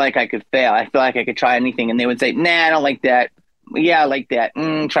didn't feel like I could fail. I feel like I could try anything. And they would say, nah, I don't like that. Yeah, I like that.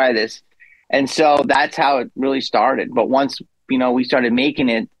 Try this. And so that's how it really started. But once, we started making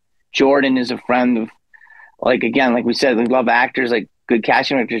it, Jordan is a friend of, like, again, like we said, we love actors like good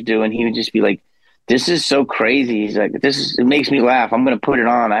casting directors do. And he would just be like, this is so crazy. He's like, it makes me laugh. I'm going to put it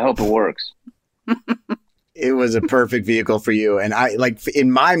on. I hope it works. It was a perfect vehicle for you. And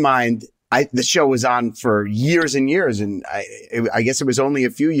in my mind, the show was on for years and years. And I guess it was only a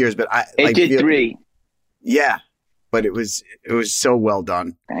few years, but it did 3. Yeah. But it was so well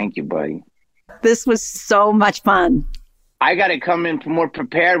done. Thank you, buddy. This was so much fun. I got to come in more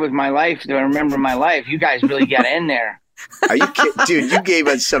prepared with my life to remember my life. You guys really got in there. Are you kidding? Dude, you gave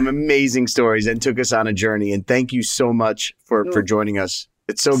us some amazing stories and took us on a journey. And thank you so much for joining us.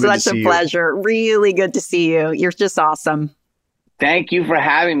 It's so good to see you. Such a pleasure. Really good to see you. You're just awesome. Thank you for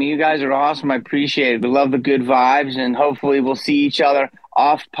having me. You guys are awesome. I appreciate it. We love the good vibes, and hopefully we'll see each other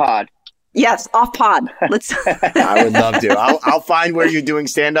off pod. Yes, off pod. Let's. I would love to. I'll find where you're doing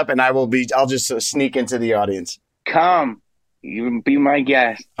stand up, and I'll just sneak into the audience. Come, you be my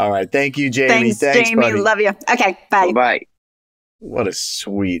guest. All right. Thank you, Jamie. Thanks Jamie. Buddy. Love you. Okay. Bye. Bye. What a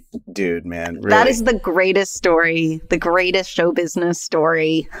sweet dude, man. Really. That is the greatest story, the greatest show business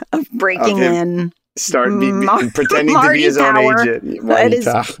story of breaking in. Pretending to be his own agent. It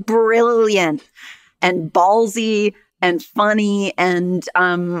is brilliant and ballsy and funny and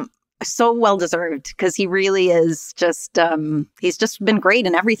so well deserved, because he really is just he's just been great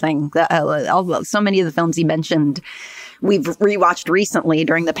in everything. So many of the films he mentioned we've rewatched recently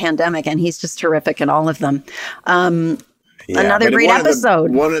during the pandemic, and he's just terrific in all of them. Another great episode.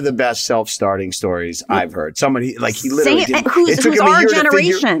 One of the best self-starting stories I've heard. Somebody he literally did, who's our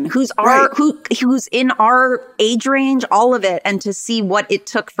generation, who's in our age range, all of it, and to see what it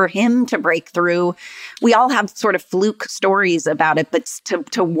took for him to break through. We all have sort of fluke stories about it, but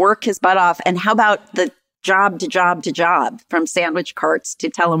to work his butt off. And how about the job to job, from sandwich carts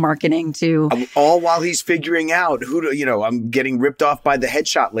to telemarketing to all while he's figuring out I'm getting ripped off by the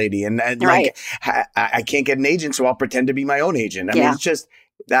headshot lady and right. I can't get an agent, so I'll pretend to be my own agent. I mean, it's just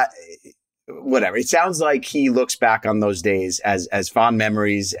that whatever. It sounds like he looks back on those days as fond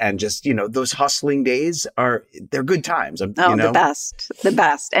memories, and just, those hustling days they're good times. The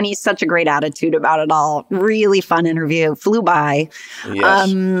best. And he's such a great attitude about it all. Really fun interview. Flew by.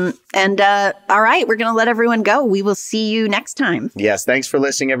 Yes. All right, we're going to let everyone go. We will see you next time. Yes. Thanks for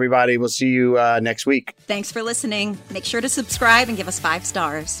listening, everybody. We'll see you next week. Thanks for listening. Make sure to subscribe and give us 5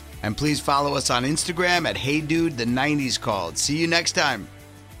 stars. And please follow us on Instagram at HeyDude, the 90s Called. See you next time.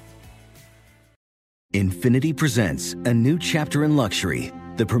 Infiniti presents a new chapter in luxury,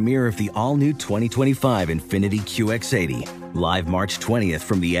 the premiere of the all-new 2025 Infiniti QX80, live March 20th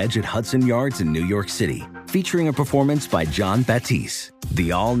from the Edge at Hudson Yards in New York City, featuring a performance by Jon Batiste.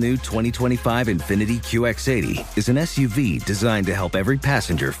 The all-new 2025 Infiniti QX80 is an SUV designed to help every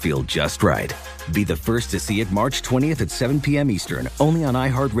passenger feel just right. Be the first to see it March 20th at 7 p.m. Eastern, only on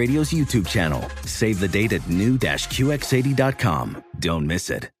iHeartRadio's YouTube channel. Save the date at new-QX80.com. Don't miss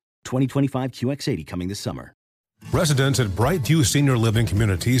it. 2025 QX80 coming this summer. Residents at Brightview Senior Living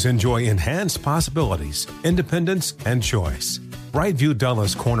Communities enjoy enhanced possibilities, independence, and choice. Brightview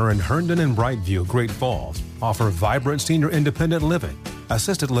Dulles Corner in Herndon and Brightview, Great Falls, offer vibrant senior independent living,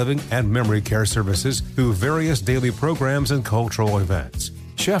 assisted living, and memory care services through various daily programs and cultural events.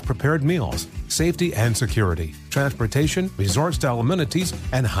 Chef-prepared meals, safety and security, transportation, resort-style amenities,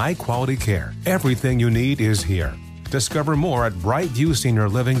 and high-quality care. Everything you need is here. Discover more at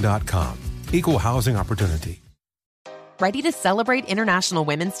brightviewseniorliving.com. Equal housing opportunity. Ready to celebrate International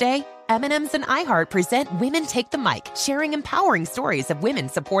Women's Day? M&M's and iHeart present Women Take the Mic, sharing empowering stories of women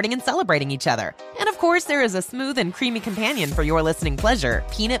supporting and celebrating each other. And of course, there is a smooth and creamy companion for your listening pleasure,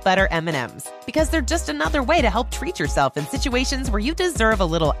 peanut butter M&M's. Because they're just another way to help treat yourself in situations where you deserve a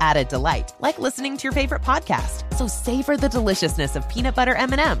little added delight, like listening to your favorite podcast. So savor the deliciousness of peanut butter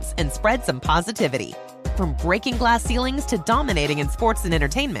M&M's and spread some positivity. From breaking glass ceilings to dominating in sports and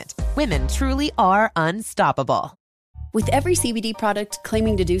entertainment, women truly are unstoppable. With every CBD product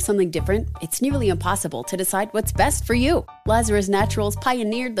claiming to do something different, it's nearly impossible to decide what's best for you. Lazarus Naturals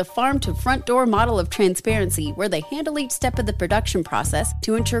pioneered the farm-to-front-door model of transparency, where they handle each step of the production process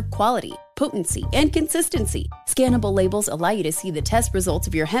to ensure quality, potency, and consistency. Scannable labels allow you to see the test results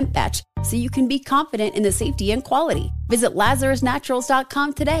of your hemp batch, so you can be confident in the safety and quality. Visit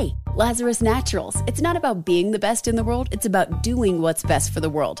LazarusNaturals.com today. Lazarus Naturals. It's not about being the best in the world, it's about doing what's best for the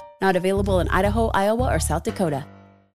world. Not available in Idaho, Iowa, or South Dakota.